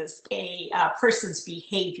influences a person's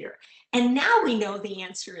behavior? And now we know the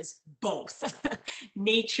answer is both,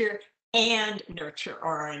 nature and nurture,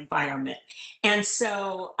 or our environment. And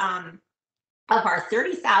so of our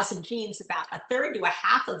 30,000 genes, about a third to a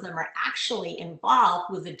half of them are actually involved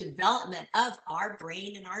with the development of our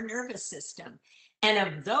brain and our nervous system. And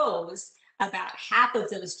of those, about half of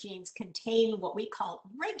those genes contain what we call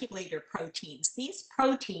regulator proteins. These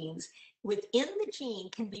proteins within the gene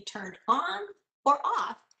can be turned on or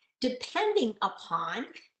off depending upon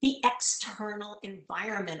the external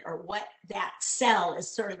environment or what that cell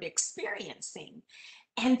is sort of experiencing.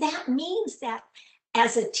 And that means that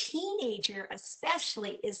as a teenager,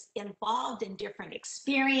 especially, is involved in different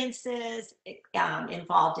experiences,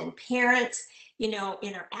 involved in parents, you know,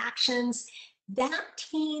 interactions, that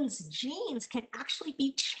teen's genes can actually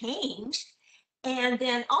be changed. And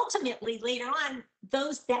then ultimately later on,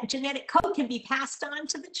 that genetic code can be passed on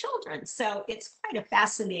to the children. So it's quite a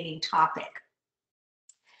fascinating topic.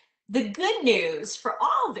 The good news for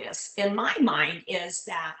all this, in my mind, is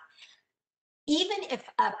that even if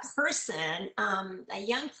a person, a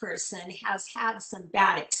young person, has had some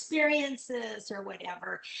bad experiences or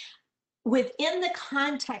whatever, within the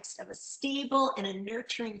context of a stable and a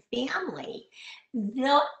nurturing family,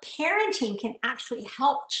 the parenting can actually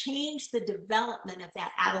help change the development of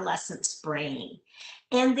that adolescent's brain.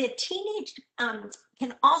 And the teenage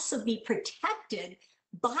can also be protected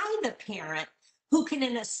by the parent, who can,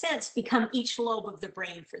 in a sense, become each lobe of the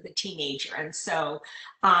brain for the teenager. And so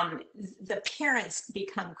the parents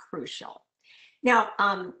become crucial. Now,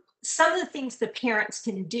 some of the things the parents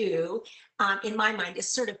can do, in my mind, is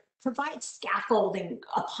sort of provide scaffolding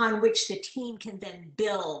upon which the teen can then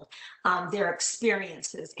build their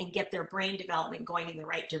experiences and get their brain development going in the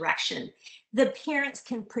right direction. The parents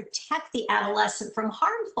can protect the adolescent from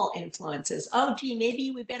harmful influences. Oh, gee,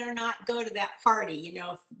 maybe we better not go to that party, you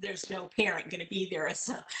know, if there's no parent going to be there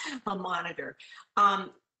as a monitor.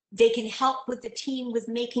 They can help with the teen with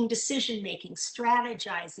making decision-making,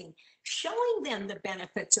 strategizing, showing them the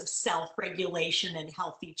benefits of self-regulation and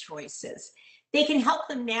healthy choices. They can help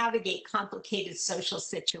them navigate complicated social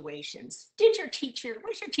situations. Was your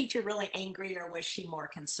teacher really angry, or was she more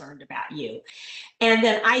concerned about you? And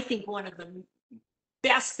then I think one of the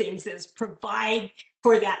best things is provide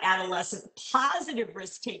for that adolescent positive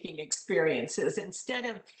risk-taking experiences. Instead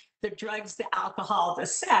of the drugs, the alcohol, the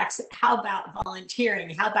sex, how about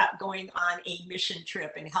volunteering? How about going on a mission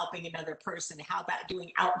trip and helping another person? How about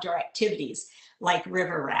doing outdoor activities like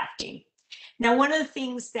river rafting? Now, one of the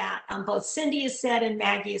things that both Cindy has said and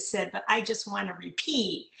Maggie has said, but I just want to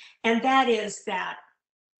repeat, and that is that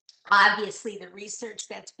obviously the research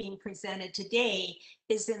that's being presented today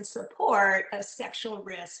is in support of sexual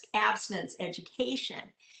risk abstinence education.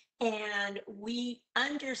 And we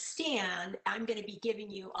understand, I'm going to be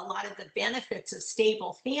giving you a lot of the benefits of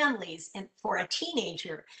stable families and for a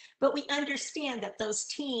teenager, but we understand that those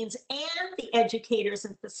teens and the educators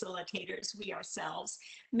and facilitators, we ourselves,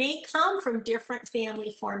 may come from different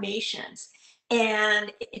family formations.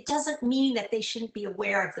 And it doesn't mean that they shouldn't be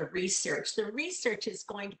aware of the research. The research is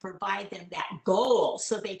going to provide them that goal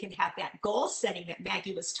so they can have that goal setting that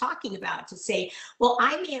Maggie was talking about, to say, well,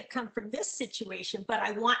 I may have come from this situation, but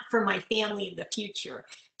I want for my family in the future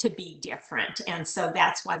to be different. And so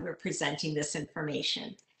that's why we're presenting this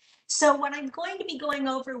information. So what I'm going to be going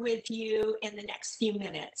over with you in the next few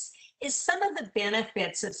minutes is some of the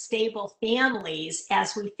benefits of stable families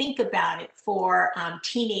as we think about it for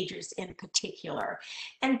teenagers in particular.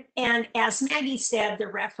 And as Maggie said, the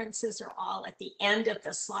references are all at the end of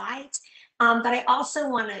the slides. But I also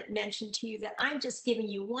want to mention to you that I'm just giving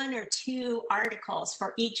you one or two articles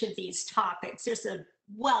for each of these topics. There's a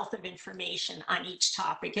wealth of information on each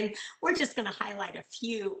topic, and we're just going to highlight a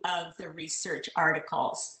few of the research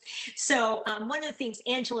articles. So one of the things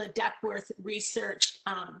Angela Duckworth researched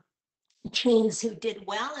teens who did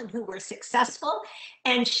well and who were successful.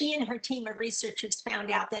 And she and her team of researchers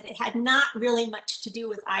found out that it had not really much to do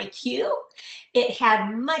with IQ. It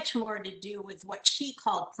had much more to do with what she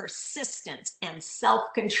called persistence and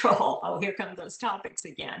self-control. Oh, here come those topics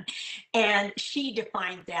again. And she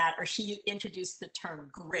defined that, or she introduced the term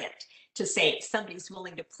grit, to say somebody's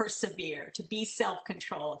willing to persevere, to be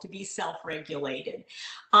self-controlled, to be self-regulated.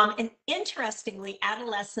 And interestingly,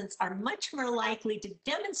 adolescents are much more likely to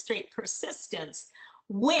demonstrate persistence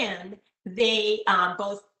when they,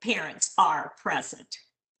 both parents are present.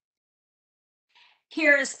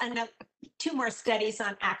 Here's two more studies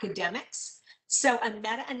on academics. So a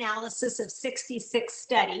meta-analysis of 66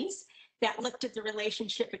 studies that looked at the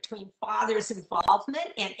relationship between fathers' involvement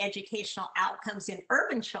and educational outcomes in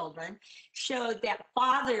urban children showed that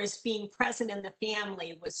fathers being present in the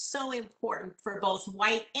family was so important for both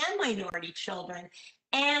white and minority children,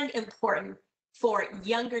 and important for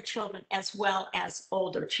younger children as well as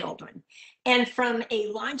older children. And from a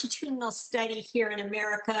longitudinal study here in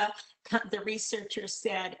America, the researchers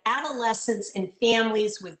said adolescents in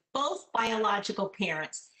families with both biological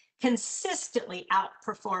parents consistently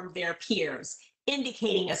outperform their peers,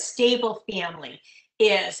 indicating a stable family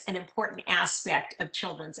is an important aspect of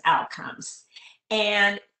children's outcomes.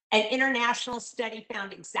 And an international study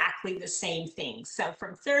found exactly the same thing. So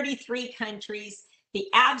from 33 countries, the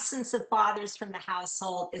absence of fathers from the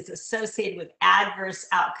household is associated with adverse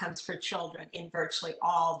outcomes for children in virtually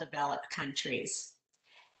all developed countries.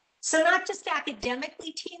 So not just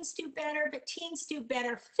academically teens do better, but teens do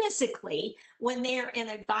better physically when they're in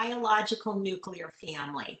a biological nuclear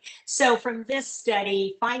family. So from this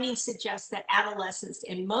study, findings suggest that adolescents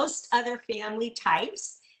in most other family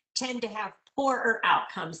types tend to have poorer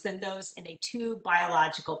outcomes than those in a two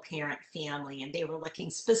biological parent family. And they were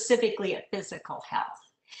looking specifically at physical health.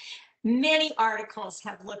 Many articles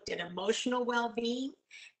have looked at emotional well-being,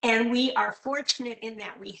 and we are fortunate in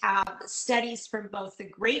that we have studies from both the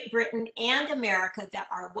Great Britain and America that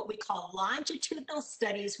are what we call longitudinal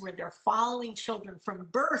studies, where they're following children from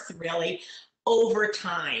birth really over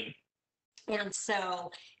time. And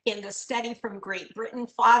so in the study from Great Britain,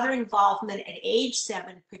 father involvement at age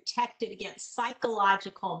 7 protected against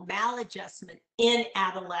psychological maladjustment in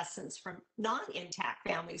adolescents from non-intact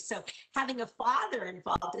families. So having a father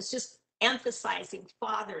involved is just emphasizing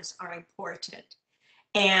fathers are important.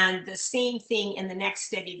 And the same thing in the next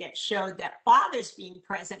study that showed that fathers being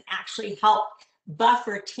present actually helped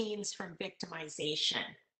buffer teens from victimization.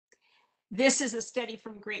 This is a study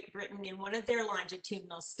from Great Britain. In one of their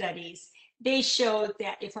longitudinal studies, they showed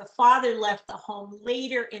that if a father left the home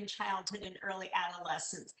later in childhood and early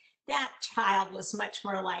adolescence, that child was much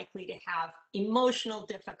more likely to have emotional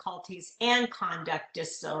difficulties and conduct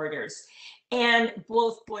disorders. And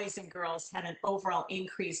both boys and girls had an overall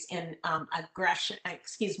increase in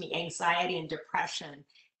anxiety and depression,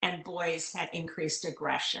 and boys had increased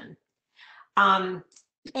aggression.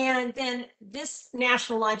 And then this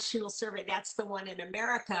national longitudinal survey, that's the one in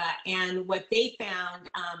America. And what they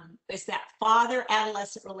found is that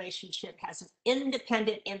father-adolescent relationship has an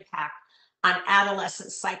independent impact on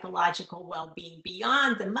adolescent psychological well-being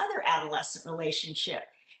beyond the mother-adolescent relationship.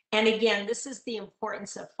 And again, this is the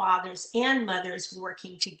importance of fathers and mothers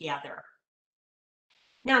working together.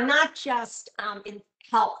 Now, not just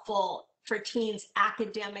helpful for teens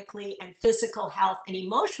academically and physical health and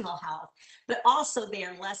emotional health, but also they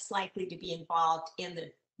are less likely to be involved in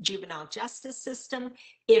the juvenile justice system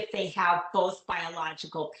if they have both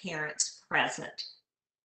biological parents present.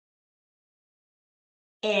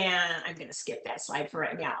 And I'm going to skip that slide for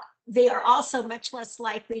right now. They are also much less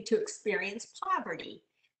likely to experience poverty.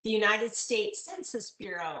 The United States Census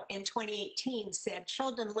Bureau in 2018 said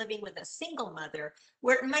children living with a single mother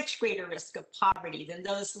were at much greater risk of poverty than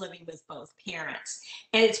those living with both parents.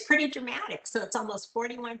 And it's pretty dramatic. So it's almost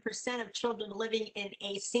 41% of children living in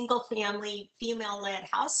a single family, female-led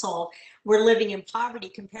household were living in poverty,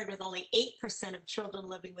 compared with only 8% of children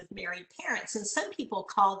living with married parents. And some people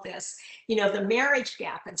call this, the marriage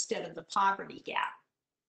gap instead of the poverty gap.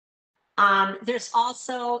 There's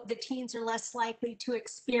also, the teens are less likely to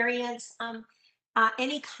experience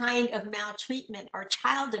any kind of maltreatment or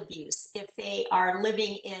child abuse if they are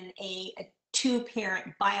living in a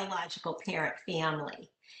two-parent biological parent family.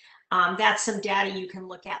 That's some data you can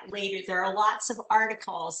look at later. There are lots of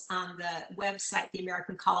articles on the website, the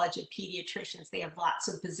American College of Pediatricians. They have lots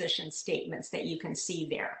of position statements that you can see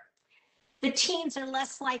there. The teens are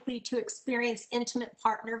less likely to experience intimate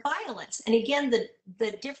partner violence. And again,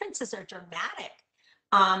 the differences are dramatic.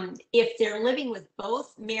 If they're living with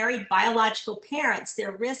both married biological parents,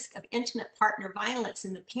 their risk of intimate partner violence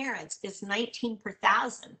in the parents is 19 per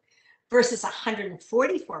thousand versus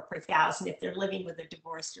 144 per thousand if they're living with a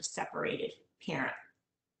divorced or separated parent.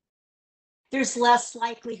 There's less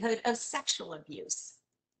likelihood of sexual abuse.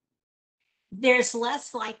 There's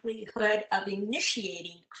less likelihood of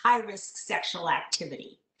initiating high-risk sexual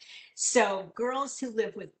activity. So girls who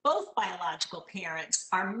live with both biological parents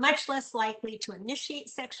are much less likely to initiate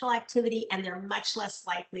sexual activity, and they're much less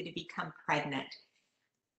likely to become pregnant.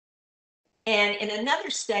 And in another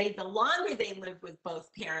study, the longer they live with both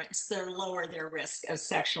parents, the lower their risk of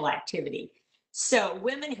sexual activity. So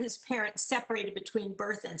women whose parents separated between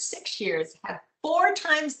birth and 6 years have 4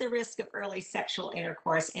 times the risk of early sexual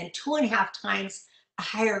intercourse and 2.5 times a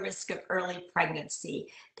higher risk of early pregnancy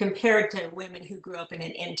compared to women who grew up in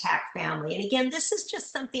an intact family. And again, this is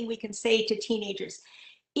just something we can say to teenagers.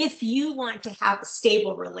 If you want to have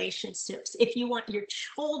stable relationships, if you want your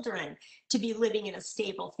children to be living in a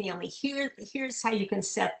stable family, here's how you can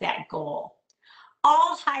set that goal.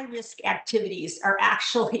 All high-risk activities are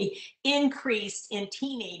actually increased in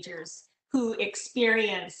teenagers who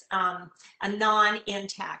experience a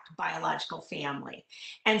non-intact biological family.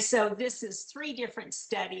 And so this is 3 different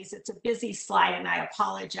studies. It's a busy slide and I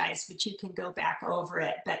apologize, but you can go back over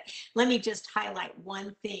it. But let me just highlight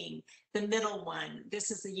one thing. The middle one,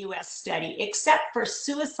 this is a US study. Except for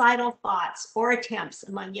suicidal thoughts or attempts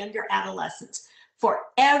among younger adolescents, for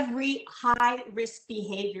every high-risk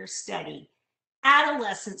behavior study,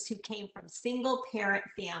 adolescents who came from single parent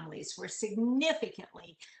families were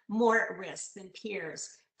significantly more at risk than peers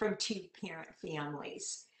from 2-parent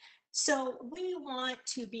families. So we want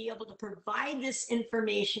to be able to provide this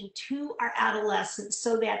information to our adolescents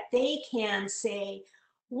so that they can say,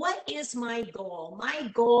 what is my goal? My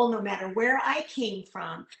goal, no matter where I came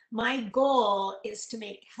from, my goal is to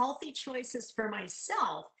make healthy choices for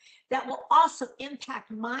myself that will also impact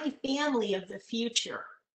my family of the future.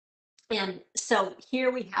 And so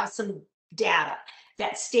here we have some data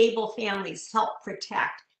that stable families help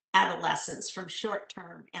protect adolescents from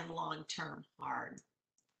short-term and long-term harm.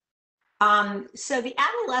 So the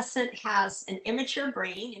adolescent has an immature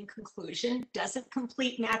brain, in conclusion, doesn't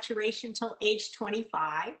complete maturation until age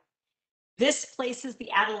 25. This places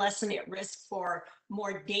the adolescent at risk for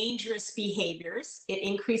more dangerous behaviors. It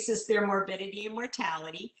increases their morbidity and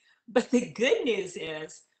mortality. But the good news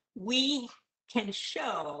is we can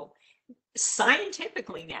show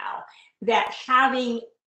scientifically now that having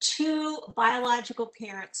 2 biological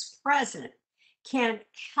parents present can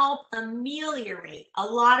help ameliorate a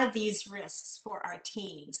lot of these risks for our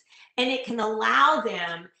teens. And it can allow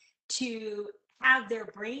them to have their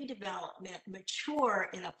brain development mature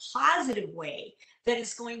in a positive way that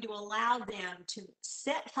is going to allow them to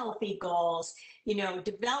set healthy goals,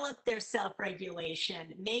 develop their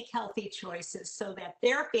self-regulation, make healthy choices so that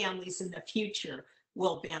their families in the future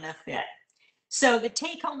will benefit. So the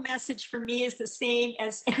take-home message for me is the same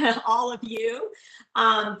as all of you.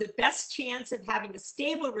 The best chance of having a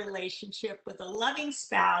stable relationship with a loving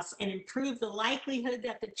spouse and improve the likelihood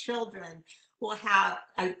that the children will have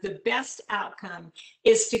the best outcome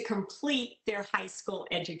is to complete their high school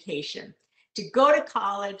education, to go to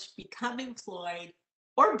college, become employed,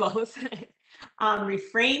 or both,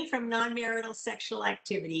 refrain from non-marital sexual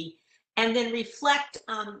activity, and then reflect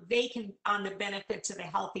on the benefits of a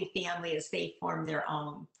healthy family as they form their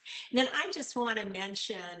own. And then I just want to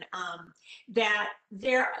mention that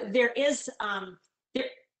there is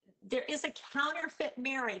a counterfeit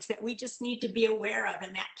marriage that we just need to be aware of,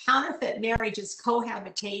 and that counterfeit marriage is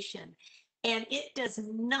cohabitation, and it does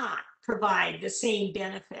not provide the same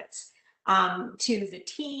benefits to the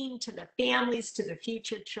teen, to the families, to the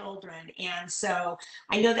future children. And so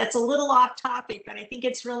I know that's a little off topic, but I think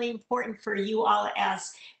it's really important for you all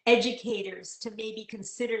as educators to maybe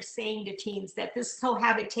consider saying to teens that this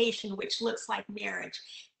cohabitation, which looks like marriage,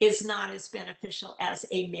 is not as beneficial as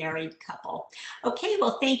a married couple. Okay,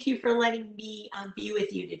 well, thank you for letting me be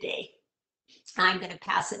with you today. I'm going to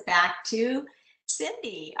pass it back to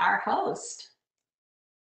Cindy, our host.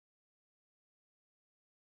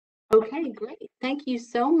 Okay, great. Thank you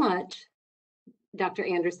so much, Dr.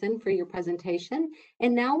 Anderson, for your presentation.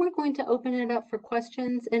 And now we're going to open it up for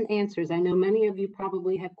questions and answers. I know many of you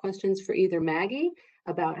probably have questions for either Maggie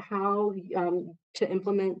about how to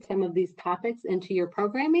implement some of these topics into your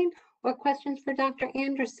programming, or questions for Dr.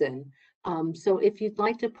 Anderson. So if you'd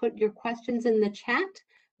like to put your questions in the chat,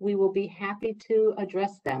 we will be happy to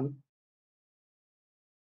address them.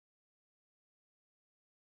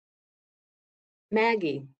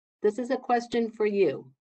 Maggie, this is a question for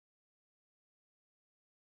you.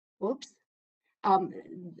 Whoops.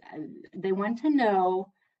 They want to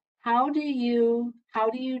know, how do you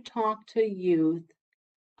talk to youth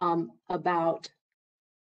about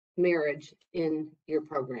marriage in your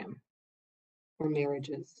program, or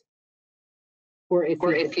marriages, or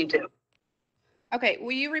if you do. Okay,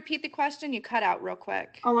 will you repeat the question? You cut out real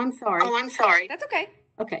quick. Oh, I'm sorry. I'm sorry. That's okay.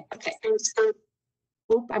 Okay.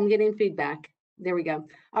 Oop, I'm getting feedback. There we go.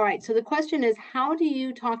 All right. So the question is, how do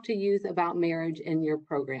you talk to youth about marriage in your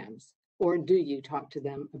programs, or do you talk to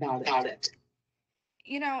them about it?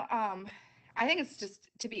 You know, I think it's just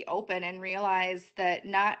to be open and realize that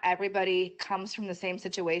not everybody comes from the same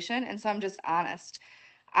situation. And so I'm just honest.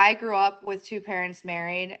 I grew up with two parents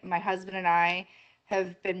married. My husband and I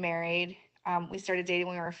have been married. We started dating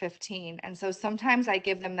when we were 15. And so sometimes I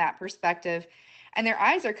give them that perspective, and their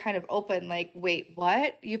eyes are kind of open, like, wait,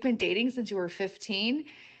 what? You've been dating since you were 15?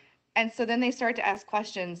 And so then they start to ask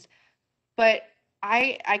questions. But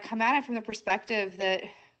I come at it from the perspective that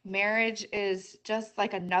marriage is just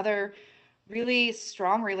like another really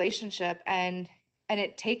strong relationship, and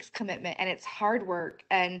it takes commitment, and it's hard work,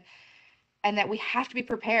 and that we have to be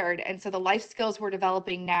prepared. And so the life skills we're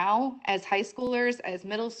developing now as high schoolers, as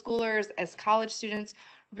middle schoolers, as college students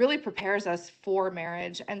really prepares us for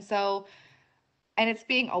marriage. And so, and it's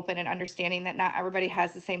being open and understanding that not everybody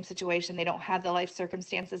has the same situation. They don't have the life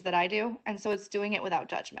circumstances that I do. And so it's doing it without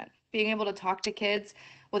judgment, being able to talk to kids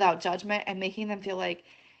without judgment, and making them feel like,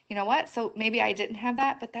 you know what, so maybe I didn't have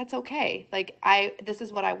that, but that's okay. Like, this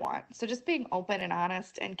is what I want. So just being open and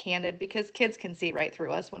honest and candid, because kids can see right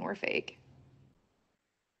through us when we're fake.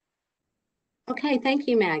 Okay, thank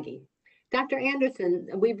you, Maggie. Dr. Anderson,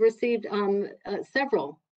 we've received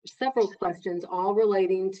several questions, all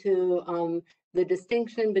relating to the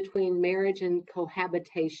distinction between marriage and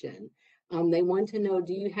cohabitation. They want to know,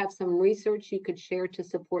 do you have some research you could share to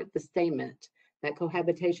support the statement that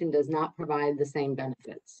cohabitation does not provide the same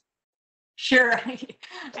benefits? Sure.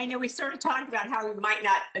 I know we sort of talked about how we might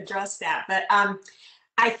not address that, but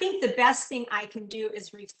I think the best thing I can do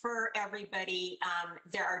is refer everybody.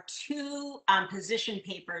 There are two position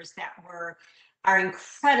papers that are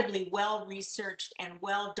incredibly well researhed and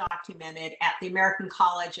well documented at the American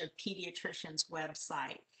College of Pediatricians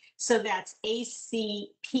website. So that's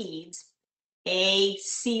ACPEDS,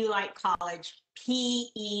 AC like college,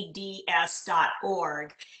 PEDS.org,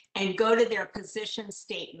 and go to their position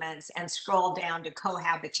statements and scroll down to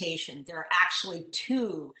cohabitation. There are actually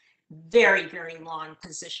two very, very long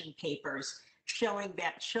position papers showing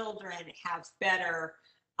that children have better,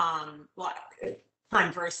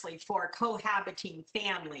 conversely, for cohabiting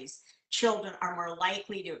families, children are more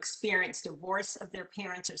likely to experience divorce of their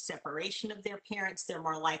parents or separation of their parents. They're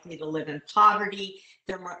more likely to live in poverty.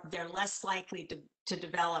 They're less likely to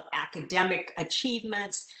develop academic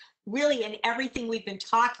achievements. Really, in everything we've been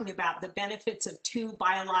talking about, the benefits of two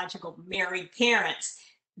biological married parents,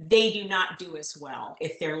 they do not do as well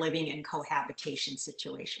if they're living in cohabitation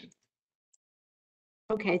situations.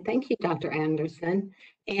 Okay, thank you, Dr. Anderson.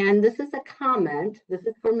 And this is a comment. This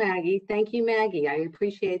is for Maggie. Thank you, Maggie. I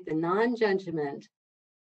appreciate the non-judgment.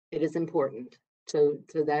 It is important. So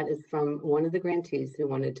that is from one of the grantees who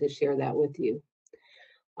wanted to share that with you.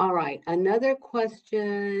 All right, another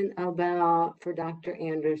question for Dr.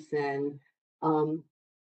 Anderson.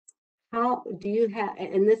 How do you have,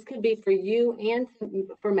 and this could be for you and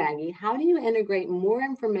for Maggie, how do you integrate more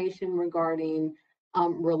information regarding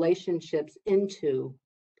relationships into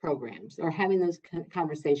programs, or having those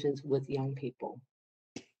conversations with young people?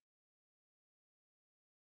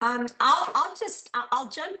 I'll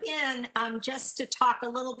jump in just to talk a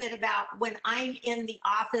little bit about when I'm in the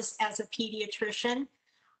office as a pediatrician.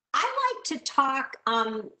 I like to talk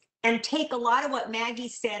and take a lot of what Maggie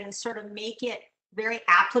said and sort of make it very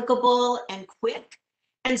applicable and quick.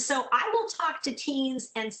 And so I will talk to teens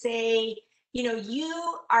and say, you know,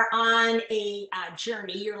 you are on a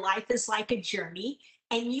journey. Your life is like a journey,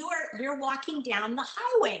 and you're walking down the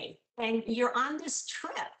highway, and you're on this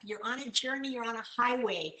trip. You're on a journey. You're on a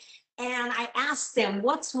highway. And I asked them,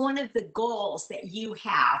 what's one of the goals that you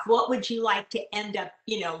have? What would you like to end up,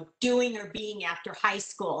 you know, doing or being after high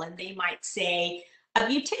school? And they might say, a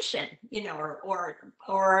beautician,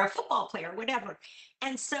 or a football player, whatever.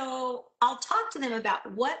 And so I'll talk to them about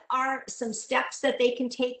what are some steps that they can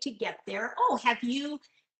take to get there. Oh, have you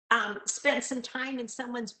spent some time in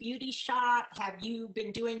someone's beauty shop? Have you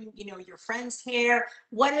been doing, your friend's hair?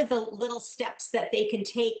 What are the little steps that they can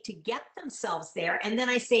take to get themselves there? And then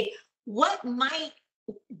I say, what might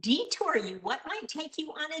detour you? What might take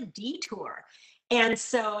you on a detour? And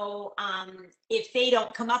so if they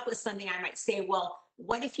don't come up with something, I might say, well,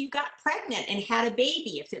 what if you got pregnant and had a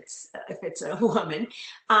baby, if it's a woman,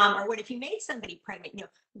 or what if you made somebody pregnant?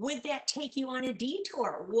 Would that take you on a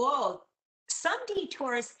detour? Whoa, some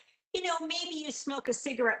detours, maybe you smoke a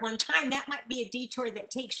cigarette one time, that might be a detour that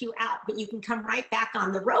takes you out, but you can come right back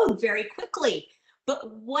on the road very quickly.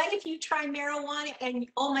 But what if you try marijuana and,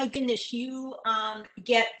 oh my goodness, you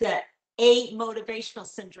get the motivational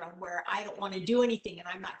syndrome where I don't want to do anything and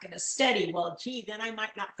I'm not going to study. Well, gee, then I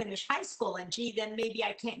might not finish high school. And gee, then maybe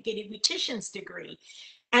I can't get a beautician's degree.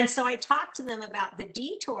 And so I talk to them about the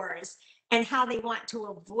detours and how they want to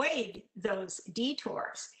avoid those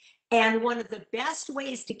detours. And one of the best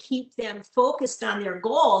ways to keep them focused on their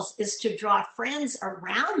goals is to draw friends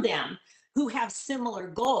around them who have similar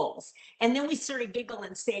goals. And then we sort of giggle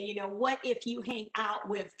and say, what if you hang out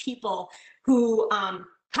with people who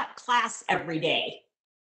cut class every day?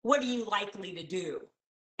 What are you likely to do?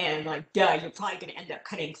 And like, duh, you're probably going to end up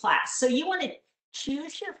cutting class. So you want to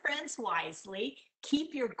choose your friends wisely,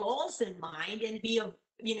 keep your goals in mind, and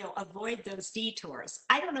avoid those detours.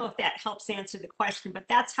 I don't know if that helps answer the question, but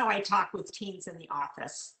that's how I talk with teens in the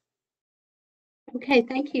office. Okay,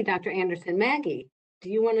 thank you, Dr. Anderson. Maggie, do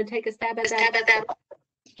you want to take a stab at that?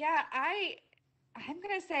 Yeah, I'm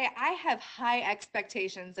gonna say I have high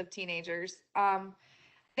expectations of teenagers.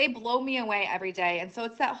 They blow me away every day, and so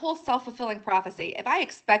it's that whole self-fulfilling prophecy. If I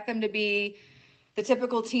expect them to be the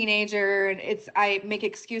typical teenager, and I make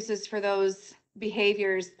excuses for those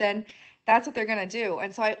behaviors, then that's what they're gonna do.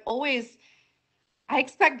 And so I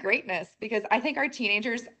expect greatness because I think our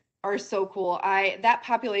teenagers are so cool. That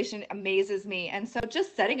population amazes me, and so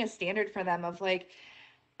just setting a standard for them of like,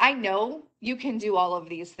 I know you can do all of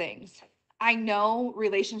these things. I know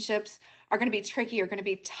relationships are going to be tricky, are going to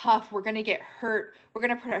be tough. We're going to get hurt. We're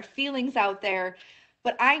going to put our feelings out there.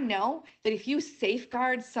 But I know that if you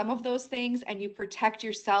safeguard some of those things and you protect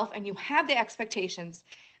yourself and you have the expectations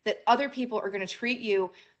that other people are going to treat you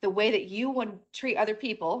the way that you would treat other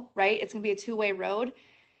people, right? It's going to be a two-way road.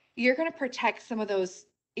 You're going to protect some of those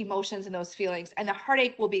emotions and those feelings, and the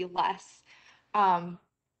heartache will be less.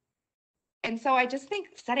 And so I just think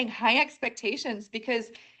setting high expectations, because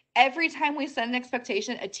every time we set an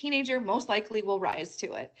expectation, a teenager most likely will rise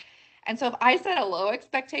to it. And so if I set a low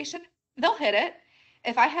expectation, they'll hit it.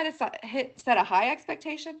 If I had to set a high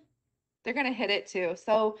expectation, they're going to hit it too.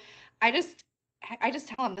 So I just I just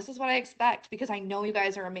tell them this is what I expect because I know you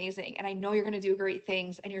guys are amazing and I know you're going to do great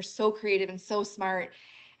things and you're so creative and so smart.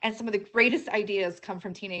 And some of the greatest ideas come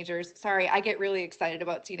from teenagers. Sorry, I get really excited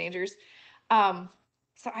about teenagers. Um,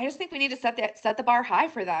 so I just think we need to set the bar high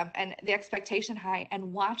for them and the expectation high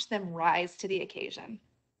and watch them rise to the occasion.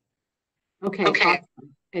 Okay, awesome.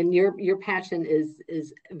 And your passion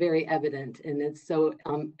is very evident, and it's so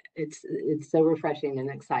refreshing and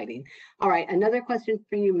exciting. All right, another question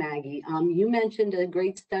for you, Maggie. You mentioned a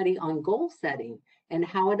great study on goal setting and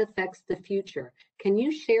how it affects the future. Can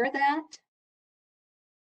you share that?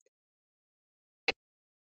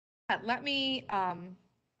 Let me,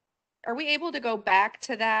 are we able to go back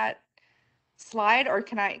to that slide, or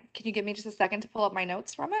can you give me just a second to pull up my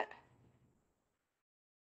notes from it?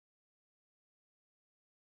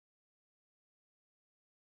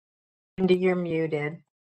 Cindy, you're muted.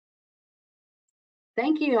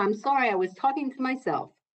 Thank you. I'm sorry, I was talking to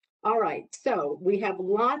myself. All right, so we have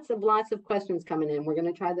lots of questions coming in. We're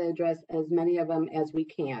going to try to address as many of them as we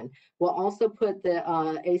can. We'll also put the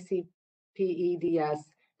acpeds.org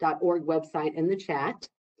website in the chat.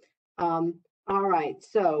 All right,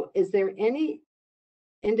 so is there any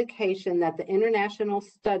indication that the international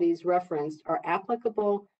studies referenced are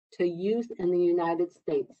applicable to youth in the United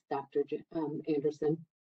States, Dr. Anderson?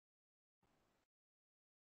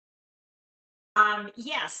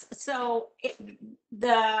 Yes. So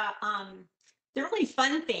the really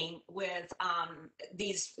fun thing with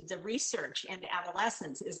the research into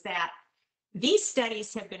adolescents is that these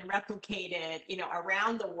studies have been replicated,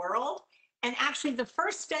 around the world. And actually, the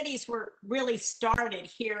first studies were really started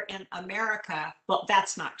here in America. Well,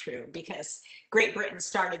 that's not true because Great Britain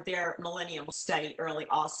started their millennium study early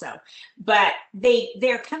also. But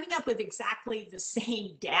they're coming up with exactly the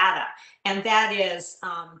same data, and that is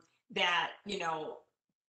that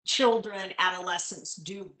children, adolescents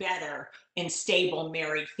do better in stable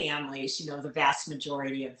married families, the vast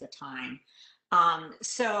majority of the time.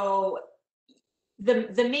 So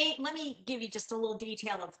the main, let me give you just a little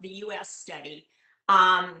detail of the US study.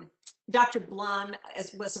 Dr. Blum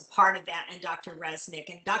was a part of that, and Dr. Resnick.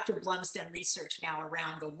 And Dr. Blum's done research now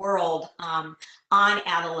around the world on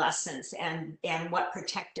adolescents and what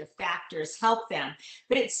protective factors help them.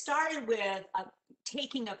 But it started with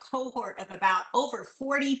taking a cohort of about over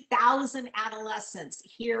 40,000 adolescents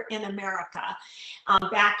here in America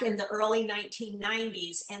back in the early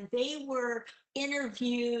 1990s. And they were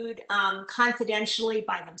interviewed confidentially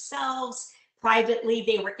by themselves. Privately,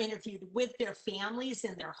 they were interviewed with their families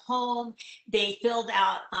in their home. They filled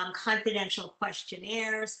out confidential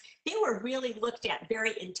questionnaires. They were really looked at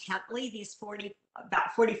very intently, these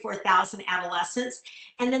about 44,000 adolescents.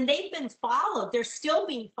 And then they've been followed. They're still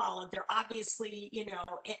being followed. They're obviously, in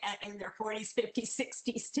their 40s, 50s,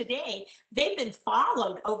 60s today. They've been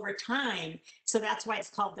followed over time. So that's why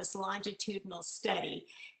it's called this longitudinal study.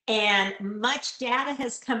 And much data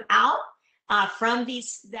has come out from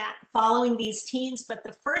following these teens, but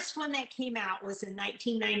the first one that came out was in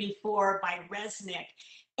 1994 by Resnick,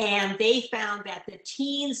 and they found that the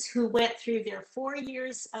teens who went through their 4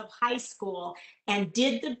 years of high school and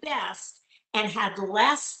did the best and had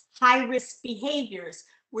less high-risk behaviors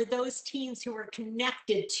were those teens who were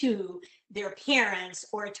connected to their parents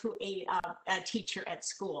or to a teacher at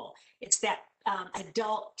school. It's that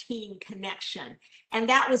adult-teen connection. And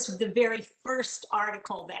that was the very first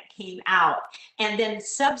article that came out. And then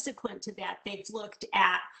subsequent to that, they've looked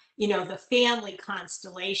at, the family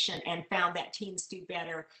constellation and found that teens do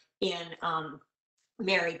better in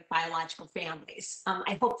married biological families.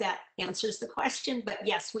 I hope that answers the question, but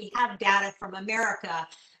yes, we have data from America,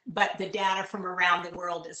 but the data from around the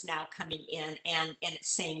world is now coming in and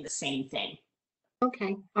it's saying the same thing.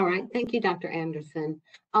 Okay, all right. Thank you, Dr. Anderson.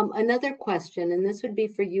 Another question, and this would be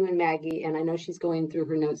for you and Maggie, and I know she's going through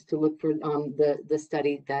her notes to look for the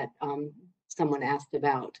study that someone asked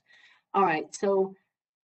about. All right, so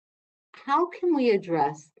how can we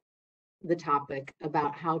address the topic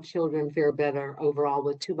about how children fare better overall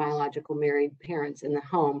with two biological married parents in the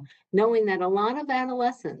home, knowing that a lot of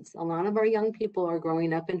adolescents, a lot of our young people are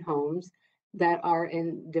growing up in homes that are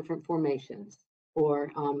in different formations,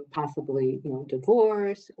 or possibly,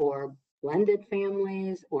 divorce or blended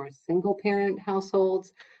families or single parent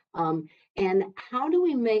households. And how do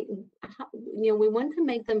we we want to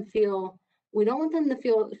make them feel, we don't want them to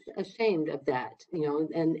feel ashamed of that,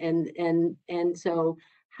 and so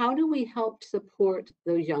how do we help support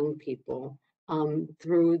those young people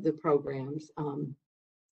through the programs and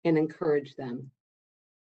encourage them?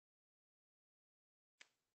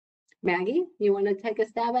 Maggie, you want to take a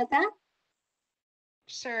stab at that?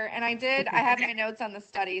 Sure. And I have my notes on the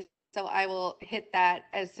study, so I will hit that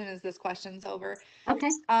as soon as this question's over. Okay.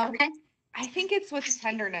 Okay. I think it's with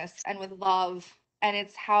tenderness and with love, and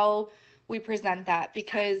it's how we present that,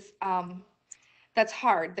 because that's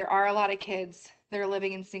hard. There are a lot of kids that are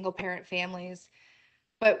living in single parent families,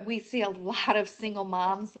 but we see a lot of single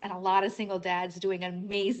moms and a lot of single dads doing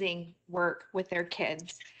amazing work with their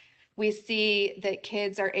kids. We see that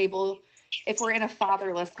kids are able, if we're in a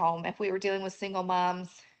fatherless home, if we were dealing with single moms,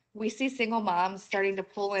 we see single moms starting to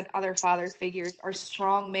pull in other father figures or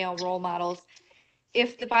strong male role models.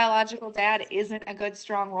 If the biological dad isn't a good,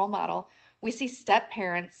 strong role model, we see step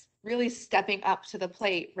parents really stepping up to the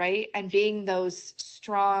plate, right? And being those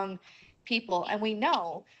strong people. And we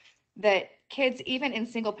know that kids, even in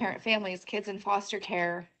single parent families, kids in foster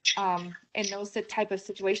care, in those type of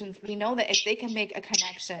situations, we know that if they can make a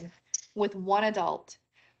connection with one adult,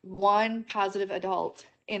 one positive adult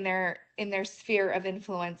in their sphere of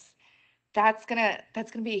influence, that's gonna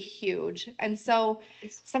be huge. And so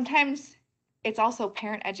sometimes it's also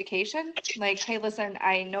parent education. Like, hey, listen,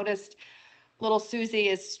 I noticed little Susie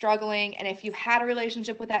is struggling. And if you had a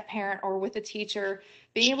relationship with that parent or with a teacher,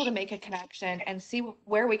 being able to make a connection and see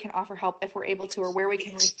where we can offer help if we're able to, or where we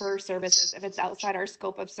can refer services if it's outside our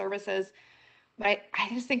scope of services. But I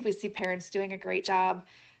just think we see parents doing a great job.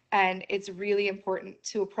 And it's really important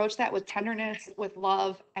to approach that with tenderness, with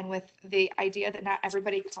love, and with the idea that not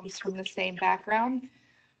everybody comes from the same background,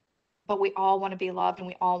 but we all want to be loved and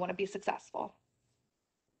we all want to be successful.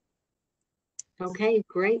 Okay,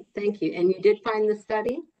 great. Thank you. And you did find the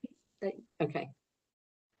study? Okay.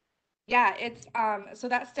 Yeah, it's so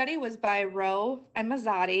that study was by Rowe and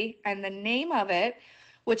Mazzotti, and the name of it,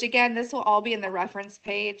 which again, this will all be in the reference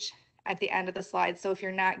page at the end of the slide. So if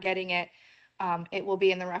you're not getting it, it will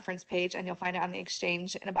be in the reference page, and you'll find it on the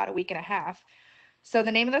exchange in about a week and a half. So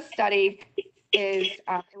the name of the study is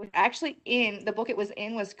it was actually in the book it was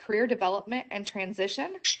in was Career Development and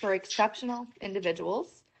Transition for Exceptional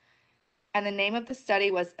Individuals. And the name of the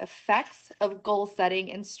study was Effects of Goal Setting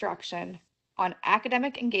Instruction on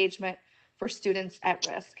Academic Engagement for Students at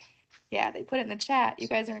Risk. Yeah, they put it in the chat. You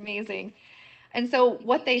guys are amazing. And so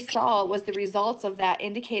what they saw was the results of that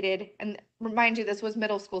indicated, and remind you, this was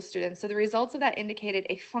middle school students. So the results of that indicated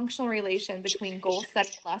a functional relation between goal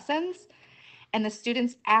setting lessons and the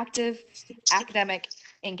students' active academic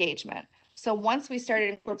engagement. So once people started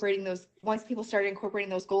incorporating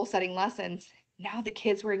those goal setting lessons, now the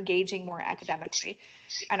kids were engaging more academically.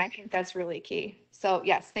 And I think that's really key. So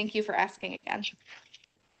yes, thank you for asking again.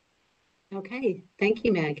 Okay, thank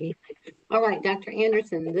you, Maggie. All right, Dr.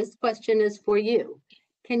 Anderson, this question is for you.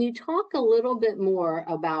 Can you talk a little bit more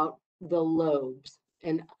about the lobes?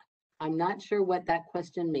 And I'm not sure what that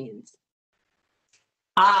question means.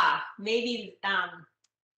 Maybe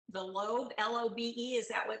the lobe, LOBE, is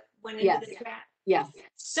that what went into Yes. the chat? Yes.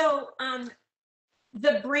 So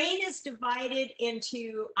the brain is divided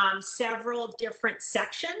into several different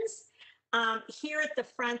sections. Here at the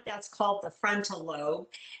front, that's called the frontal lobe.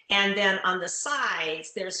 And then on the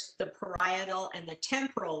sides, there's the parietal and the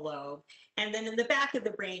temporal lobe. And then in the back of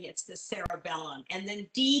the brain, it's the cerebellum. And then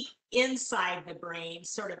deep inside the brain,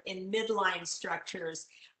 sort of in midline structures,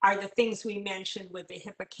 are the things we mentioned with the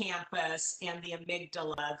hippocampus and the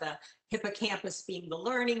amygdala, the hippocampus being the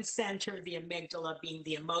learning center, the amygdala being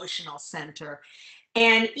the emotional center.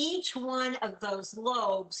 And each one of those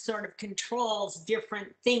lobes sort of controls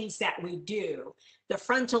different things that we do. The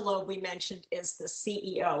frontal lobe we mentioned is the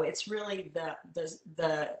CEO. It's really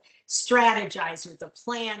the strategizer, the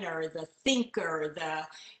planner, the thinker,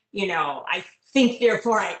 I think,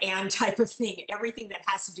 therefore I am type of thing. Everything that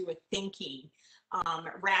has to do with thinking,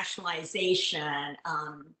 rationalization,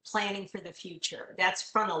 planning for the future. That's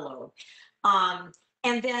frontal lobe.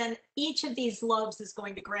 And then each of these lobes is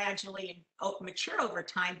going to gradually mature over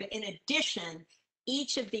time. But in addition,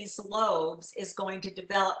 each of these lobes is going to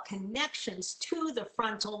develop connections to the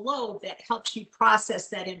frontal lobe that helps you process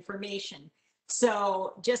that information.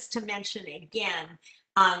 So just to mention again,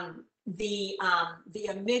 the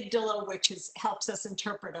amygdala, which helps us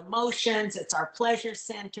interpret emotions, it's our pleasure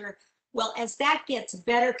center. Well, as that gets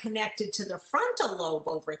better connected to the frontal lobe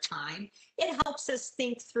over time, it helps us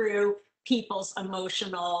think through people's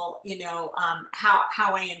emotional,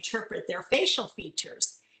 how I interpret their facial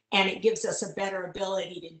features. And it gives us a better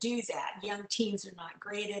ability to do that. Young teens are not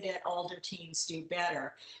great at it, older teens do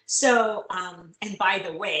better. So, and by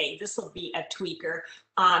the way, this will be a tweaker.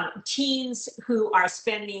 Teens who are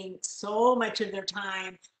spending so much of their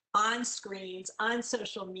time on screens, on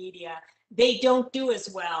social media, they don't do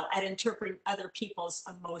as well at interpreting other people's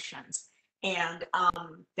emotions. And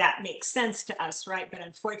that makes sense to us, right? But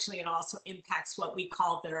unfortunately, it also impacts what we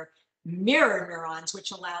call their mirror neurons,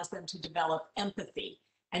 which allows them to develop empathy.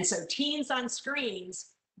 And so teens on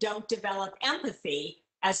screens don't develop empathy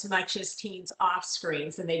as much as teens off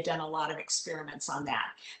screens. And they've done a lot of experiments on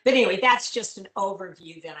that. But anyway, that's just an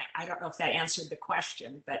overview. Then I don't know if that answered the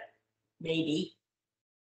question, but maybe.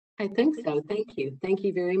 I think so. Thank you. Thank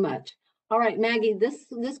you very much. All right, Maggie,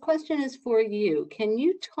 this question is for you. Can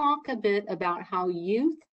you talk a bit about how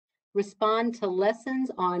youth respond to lessons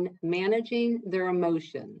on managing their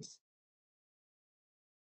emotions?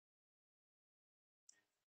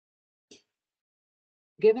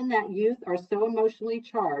 Given that youth are so emotionally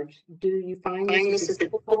charged, do you find this is a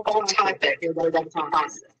difficult topic for them to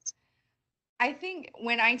process? I think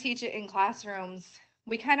when I teach it in classrooms,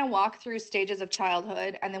 we kind of walk through stages of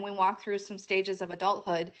childhood and then we walk through some stages of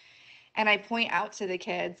adulthood. And I point out to the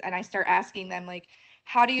kids and I start asking them, like,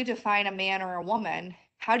 how do you define a man or a woman?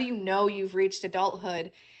 How do you know you've reached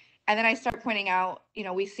adulthood? And then I start pointing out,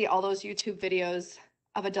 we see all those YouTube videos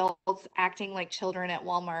of adults acting like children at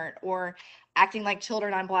Walmart or acting like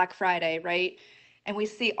children on Black Friday, right? And we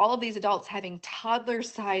see all of these adults having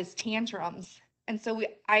toddler-sized tantrums. And so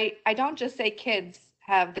I don't just say kids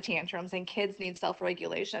have the tantrums and kids need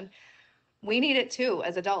self-regulation. We need it too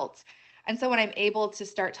as adults. And so when I'm able to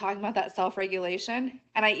start talking about that self-regulation,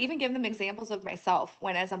 and I even give them examples of myself,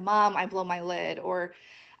 when as a mom, I blow my lid, or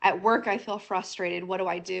at work, I feel frustrated, what do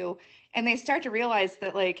I do? And they start to realize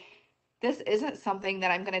that, like, this isn't something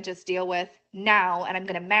that I'm going to just deal with now and I'm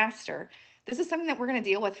going to master. This is something that we're going to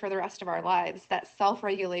deal with for the rest of our lives, that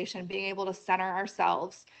self-regulation, being able to center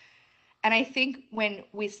ourselves. And I think when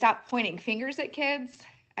we stop pointing fingers at kids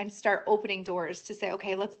and start opening doors to say,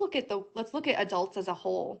 okay, let's look at adults as a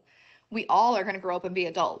whole. We all are going to grow up and be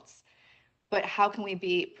adults, but how can we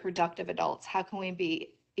be productive adults? How can we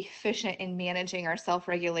be efficient in managing our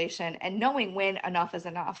self-regulation and knowing when enough is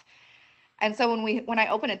enough? And so when I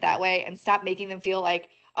open it that way and stop making them feel like,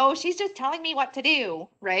 oh, she's just telling me what to do,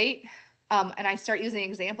 right? And I start using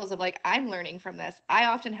examples of like, I'm learning from this. I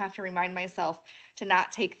often have to remind myself to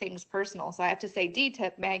not take things personal. So I have to say,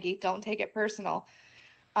 D-tip, Maggie, don't take it personal.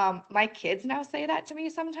 My kids now say that to me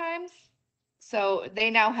sometimes. So they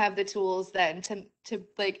now have the tools then to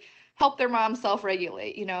like help their mom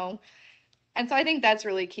self-regulate, you know? And so I think that's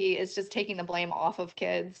really key, is just taking the blame off of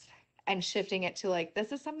kids and shifting it to like,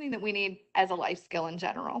 this is something that we need as a life skill in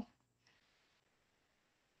general.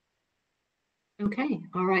 Okay,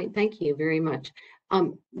 all right, thank you very much.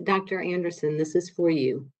 Dr. Anderson, this is for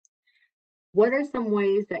you. What are some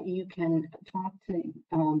ways that you can talk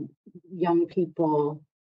to young people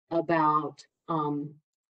about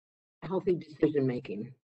healthy decision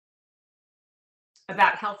making?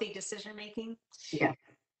 About healthy decision making? Yeah.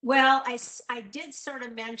 Well, I did sort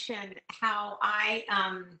of mention how I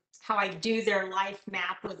do their life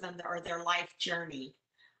map with them, or their life journey.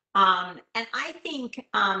 And I think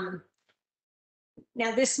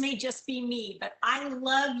now this may just be me, but I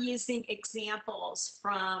love using examples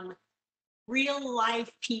from real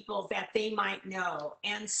life people that they might know.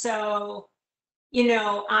 And so, you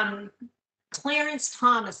know, Clarence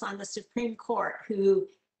Thomas on the Supreme Court, who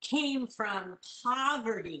came from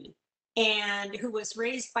poverty and who was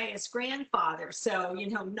raised by his grandfather. So, you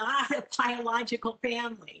know, not a biological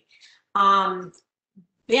family.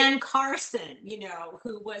 Ben Carson, you know,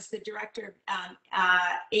 who was the director of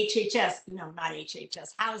HHS, no, not HHS,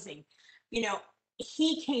 housing, you know,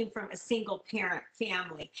 he came from a single parent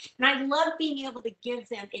family. And I love being able to give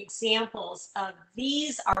them examples of,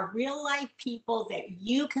 these are real life people that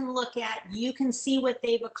you can look at, you can see what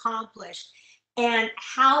they've accomplished, and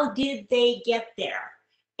how did they get there?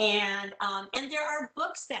 And there are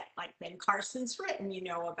books that, like, Ben Carson's written, you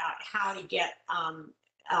know, about how to get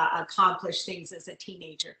accomplish things as a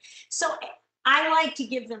teenager. So I like to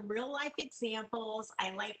give them real life examples.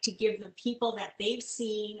 I like to give them people that they've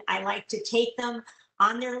seen. I like to take them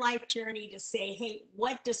on their life journey to say, hey,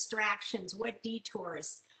 what distractions, what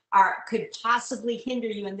detours could possibly hinder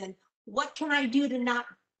you? And then what can I do to not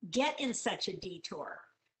get in such a detour?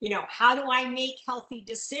 You know, how do I make healthy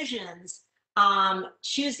decisions?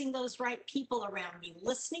 Choosing those right people around me,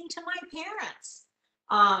 listening to my parents,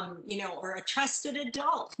 you know, or a trusted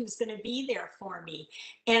adult who's going to be there for me,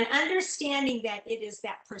 and understanding that it is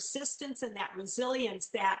that persistence and that resilience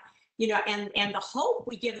that, you know, and the hope,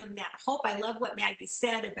 we give them that hope. I love what Maggie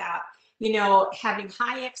said about, you know, having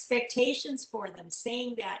high expectations for them,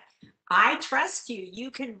 saying that I trust you,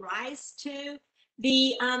 you can rise to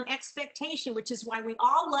the expectation, which is why we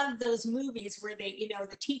all love those movies where they, you know,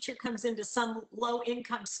 the teacher comes into some low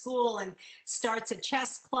income school and starts a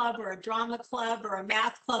chess club or a drama club or a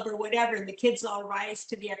math club or whatever, and the kids all rise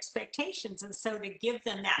to the expectations. And so to give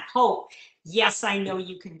them that hope, yes, I know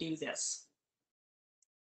you can do this.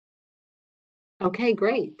 Okay,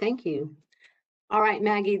 great. Thank you. All right,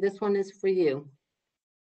 Maggie, this one is for you.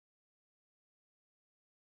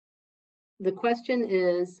 The question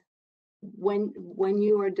is, when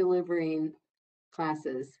you are delivering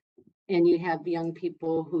classes and you have young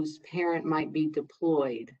people whose parent might be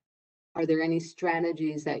deployed, are there any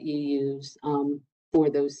strategies that you use for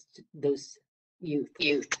those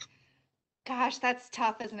youth? Gosh, that's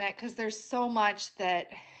tough, isn't it? Because there's so much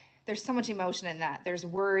emotion in that. There's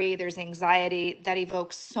worry, there's anxiety that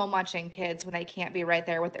evokes so much in kids when they can't be right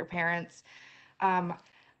there with their parents. Um,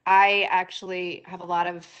 I actually have a lot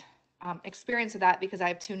of experience with that because I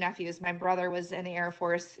have two nephews. My brother was in the Air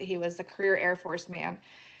Force. He was a career Air Force man.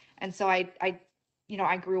 And so I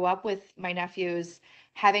grew up with my nephews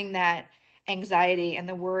having that anxiety and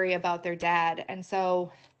the worry about their dad. And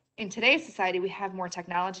so in today's society, we have more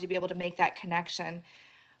technology to be able to make that connection.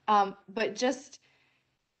 But just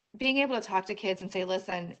being able to talk to kids and say,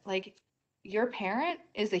 listen, like, your parent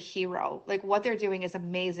is a hero. Like, what they're doing is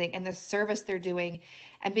amazing, and the service they're doing,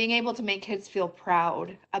 and being able to make kids feel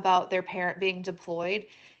proud about their parent being deployed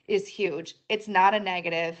is huge. It's not a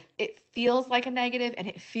negative. It feels like a negative and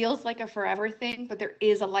it feels like a forever thing, but there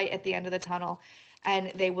is a light at the end of the tunnel,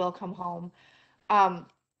 and they will come home. Um,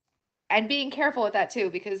 and being careful with that too,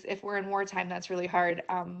 because if we're in wartime, that's really hard.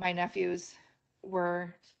 My nephews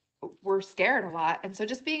were scared a lot, and so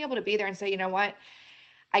just being able to be there and say, you know what,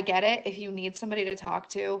 I get it. If you need somebody to talk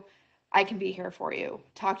to, I can be here for you.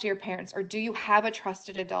 Talk to your parents, or do you have a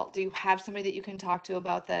trusted adult? Do you have somebody that you can talk to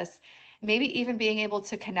about this? Maybe even being able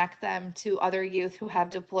to connect them to other youth who have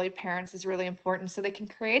deployed parents is really important, so they can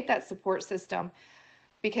create that support system.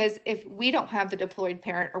 Because if we don't have the deployed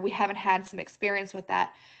parent, or we haven't had some experience with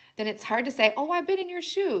that, then it's hard to say, oh, I've been in your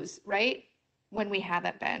shoes, right? When we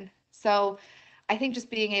haven't been. So I think just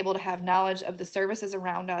being able to have knowledge of the services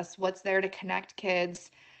around us, what's there to connect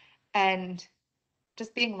kids, and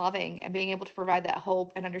just being loving and being able to provide that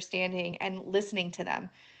hope and understanding and listening to them.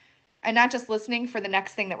 And not just listening for the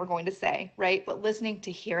next thing that we're going to say, right? But listening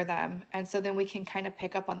to hear them. And so then we can kind of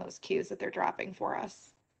pick up on those cues that they're dropping for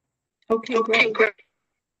us. Okay, great.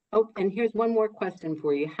 Oh, and here's one more question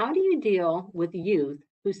for you. How do you deal with youth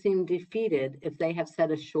who seem defeated if they have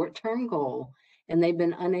set a short-term goal and they've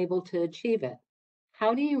been unable to achieve it?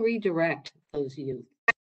 How do you redirect those youth?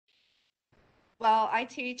 Well, I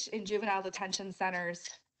teach in juvenile detention centers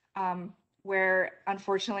where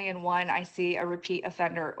unfortunately in one, I see a repeat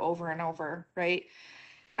offender over and over, right?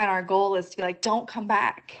 And our goal is to be like, don't come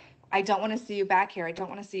back. I don't want to see you back here. I don't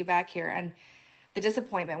want to see you back here. And the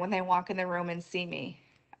disappointment when they walk in the room and see me,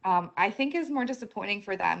 I think is more disappointing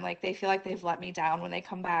for them. Like they feel like they've let me down when they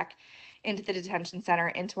come back into the detention center,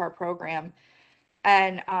 into our program.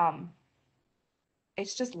 And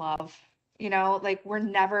it's just love, like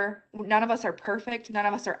none of us are perfect. None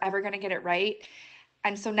of us are ever going to get it right.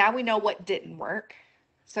 And so now we know what didn't work.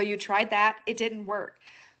 So you tried that, it didn't work.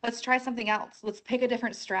 Let's try something else. Let's pick a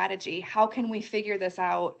different strategy. How can we figure this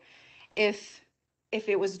out? If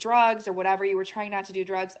it was drugs or whatever, you were trying not to do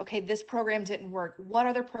drugs. Okay, this program didn't work. What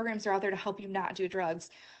other programs are out there to help you not do drugs?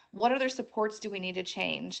 What other supports do we need to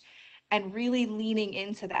change? And really leaning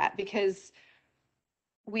into that, because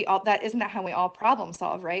that isn't how we all problem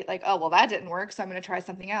solve, right? Like, oh, well, that didn't work, so I'm going to try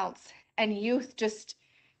something else. And youth just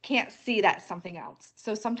can't see that something else.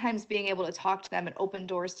 So sometimes being able to talk to them and open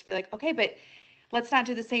doors to be like, okay, but let's not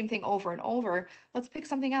do the same thing over and over. Let's pick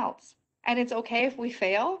something else. And it's okay if we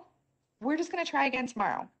fail. We're just going to try again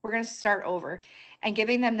tomorrow. We're going to start over, and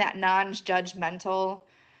giving them that non-judgmental.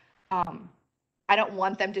 I don't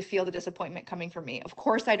want them to feel the disappointment coming from me. Of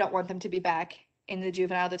course, I don't want them to be back in the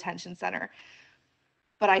juvenile detention center.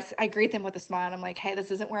 But I greet them with a smile, and I'm like, hey, this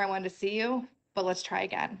isn't where I wanted to see you, but let's try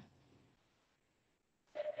again.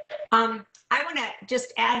 I want to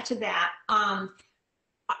just add to that.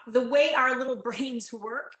 The way our little brains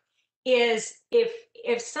work is if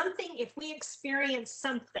we experience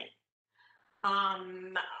something,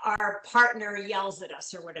 our partner yells at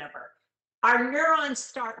us or whatever, our neurons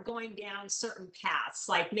start going down certain paths,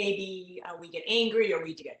 like maybe we get angry or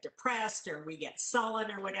we get depressed or we get sullen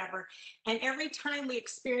or whatever. And every time we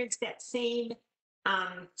experience that same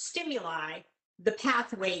stimuli, the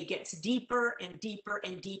pathway gets deeper and deeper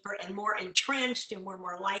and deeper and more entrenched, and we're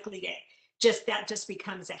more likely to that just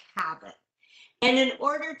becomes a habit. And in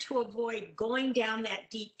order to avoid going down that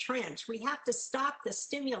deep trench, we have to stop the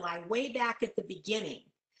stimuli way back at the beginning,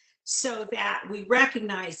 so that we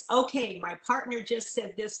recognize, okay, my partner just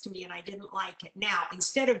said this to me and I didn't like it. Now,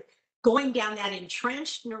 instead of going down that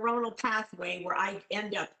entrenched neuronal pathway where I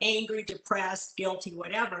end up angry, depressed, guilty,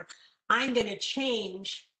 whatever, I'm going to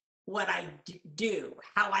change what I do,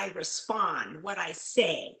 how I respond, what I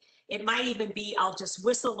say. It might even be I'll just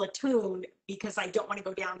whistle a tune because I don't want to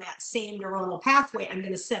go down that same neuronal pathway. I'm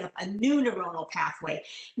going to set up a new neuronal pathway.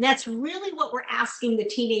 And that's really what we're asking the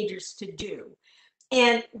teenagers to do.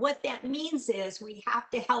 And what that means is we have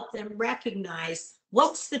to help them recognize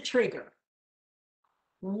what's the trigger.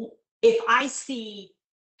 If I see,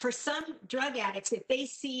 for some drug addicts, if they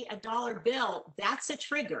see a dollar bill, that's a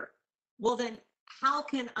trigger. Well, then how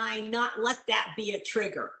can I not let that be a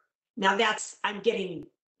trigger? Now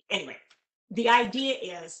anyway, the idea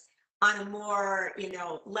is on a more,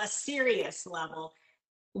 less serious level,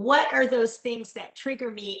 what are those things that trigger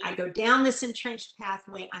me? I go down this entrenched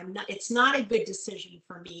pathway. It's not a good decision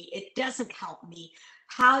for me. It doesn't help me.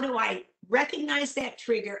 How do I recognize that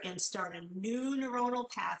trigger and start a new neuronal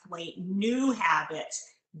pathway, new habits,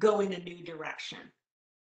 go in a new direction?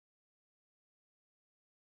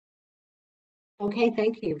 Okay,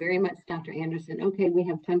 thank you very much, Dr. Anderson. Okay, we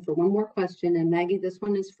have time for one more question, and Maggie, this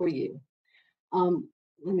one is for you.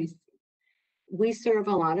 We serve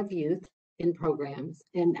a lot of youth in programs,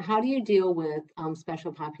 and how do you deal with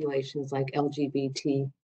special populations like LGBTQ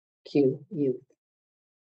youth?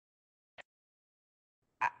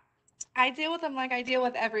 I deal with them like I deal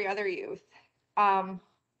with every other youth.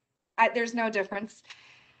 There's no difference.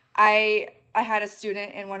 I had a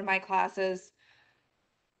student in one of my classes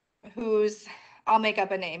I'll make up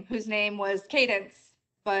a name, whose name was Cadence,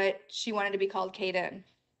 but she wanted to be called Caden.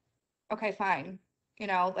 Okay, fine.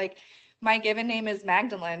 Like my given name is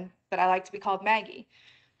Magdalene, but I like to be called Maggie.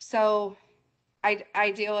 So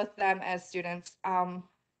I deal with them as students.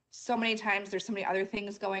 So many times there's so many other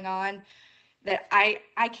things going on that I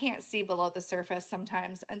can't see below the surface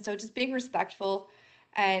sometimes. And so just being respectful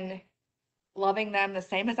and loving them the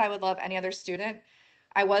same as I would love any other student.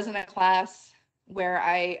 I was in a class where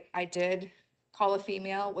I did call a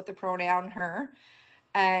female with the pronoun her.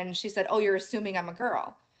 And she said, "Oh, you're assuming I'm a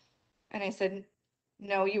girl." And I said,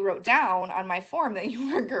 "No, you wrote down on my form that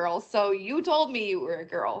you were a girl. So you told me you were a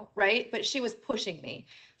girl, right?" But she was pushing me.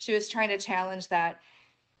 She was trying to challenge that.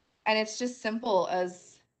 And it's just simple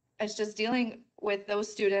as just dealing with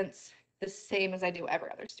those students the same as I do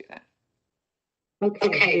every other student.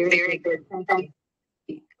 Okay, very good. Thank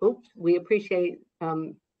you. Oops, we appreciate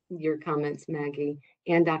your comments, Maggie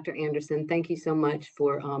and Dr. Anderson. Thank you so much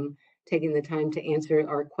for taking the time to answer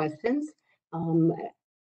our questions.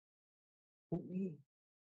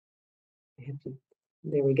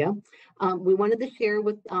 There we go. We wanted to share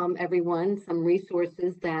with everyone some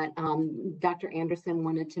resources that Dr. Anderson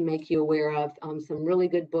wanted to make you aware of. Some really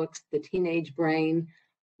good books, The Teenage Brain,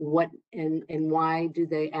 What and Why Do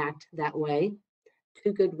They Act That Way?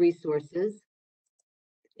 2 good resources.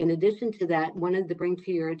 In addition to that, wanted to bring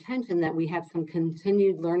to your attention that we have some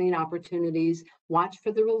continued learning opportunities. Watch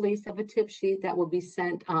for the release of a tip sheet that will be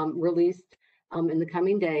released in the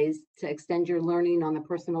coming days to extend your learning on the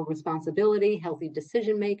personal responsibility, healthy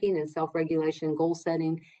decision-making, and self-regulation, goal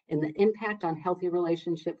setting, and the impact on healthy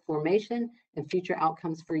relationship formation and future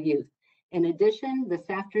outcomes for youth. In addition, this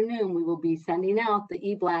afternoon, we will be sending out the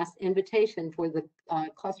eBlast invitation for the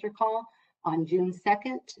cluster call on June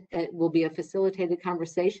 2nd. It will be a facilitated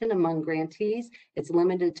conversation among grantees. It's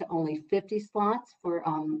limited to only 50 slots for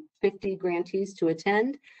 50 grantees to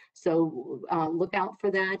attend. So look out for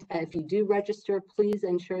that. If you do register, please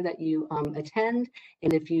ensure that you attend.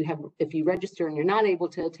 And if you register and you're not able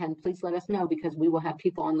to attend, please let us know, because we will have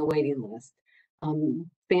people on the waiting list.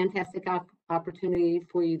 Fantastic opportunity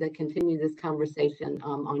for you to continue this conversation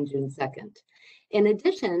on June 2nd. In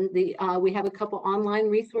addition, we have a couple online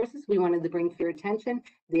resources we wanted to bring to your attention.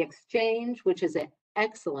 The Exchange, which is an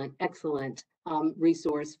excellent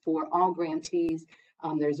resource for all grantees.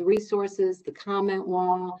 There's resources, the comment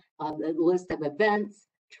wall, the list of events,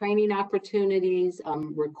 training opportunities,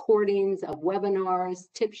 recordings of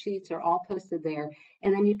webinars, tip sheets are all posted there.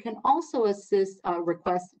 And then you can also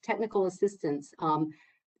request technical assistance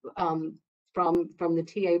from the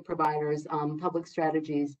TA providers, public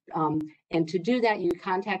strategies. And to do that, you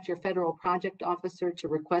contact your federal project officer to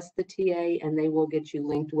request the TA, and they will get you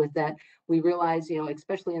linked with that. We realize,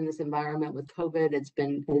 especially in this environment with COVID, it's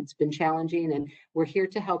been challenging, and we're here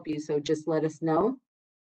to help you. So just let us know.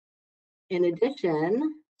 In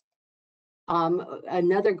addition,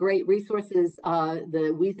 another great resource is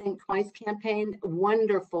the We Think Twice campaign.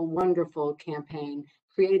 Wonderful campaign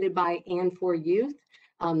created by and for youth.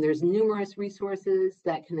 There's numerous resources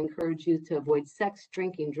that can encourage you to avoid sex,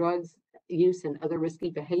 drinking, drugs use, and other risky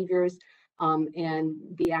behaviors,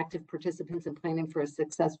 and be active participants in planning for a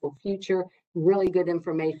successful future. Really good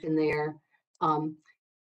information there.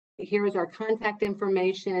 Here is our contact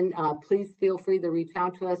information. Please feel free to reach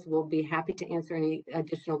out to us. We'll be happy to answer any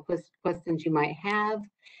additional questions you might have.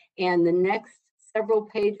 And the next several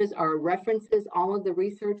pages are references. All of the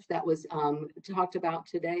research that was talked about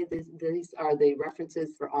today, these are the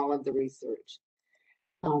references for all of the research.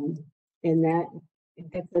 And that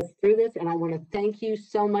gets us through this. And I want to thank you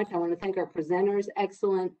so much. I want to thank our presenters.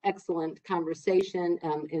 Excellent conversation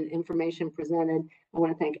and information presented. I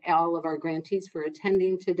want to thank all of our grantees for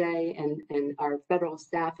attending today, and our federal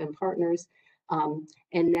staff and partners.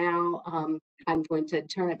 And now I'm going to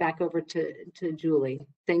turn it back over to Julie.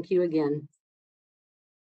 Thank you again.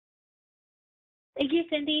 Thank you,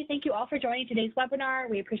 Cindy. Thank you all for joining today's webinar.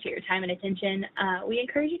 We appreciate your time and attention. We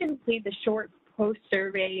encourage you to complete the short post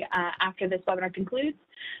survey after this webinar concludes.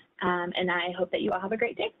 And I hope that you all have a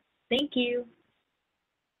great day. Thank you.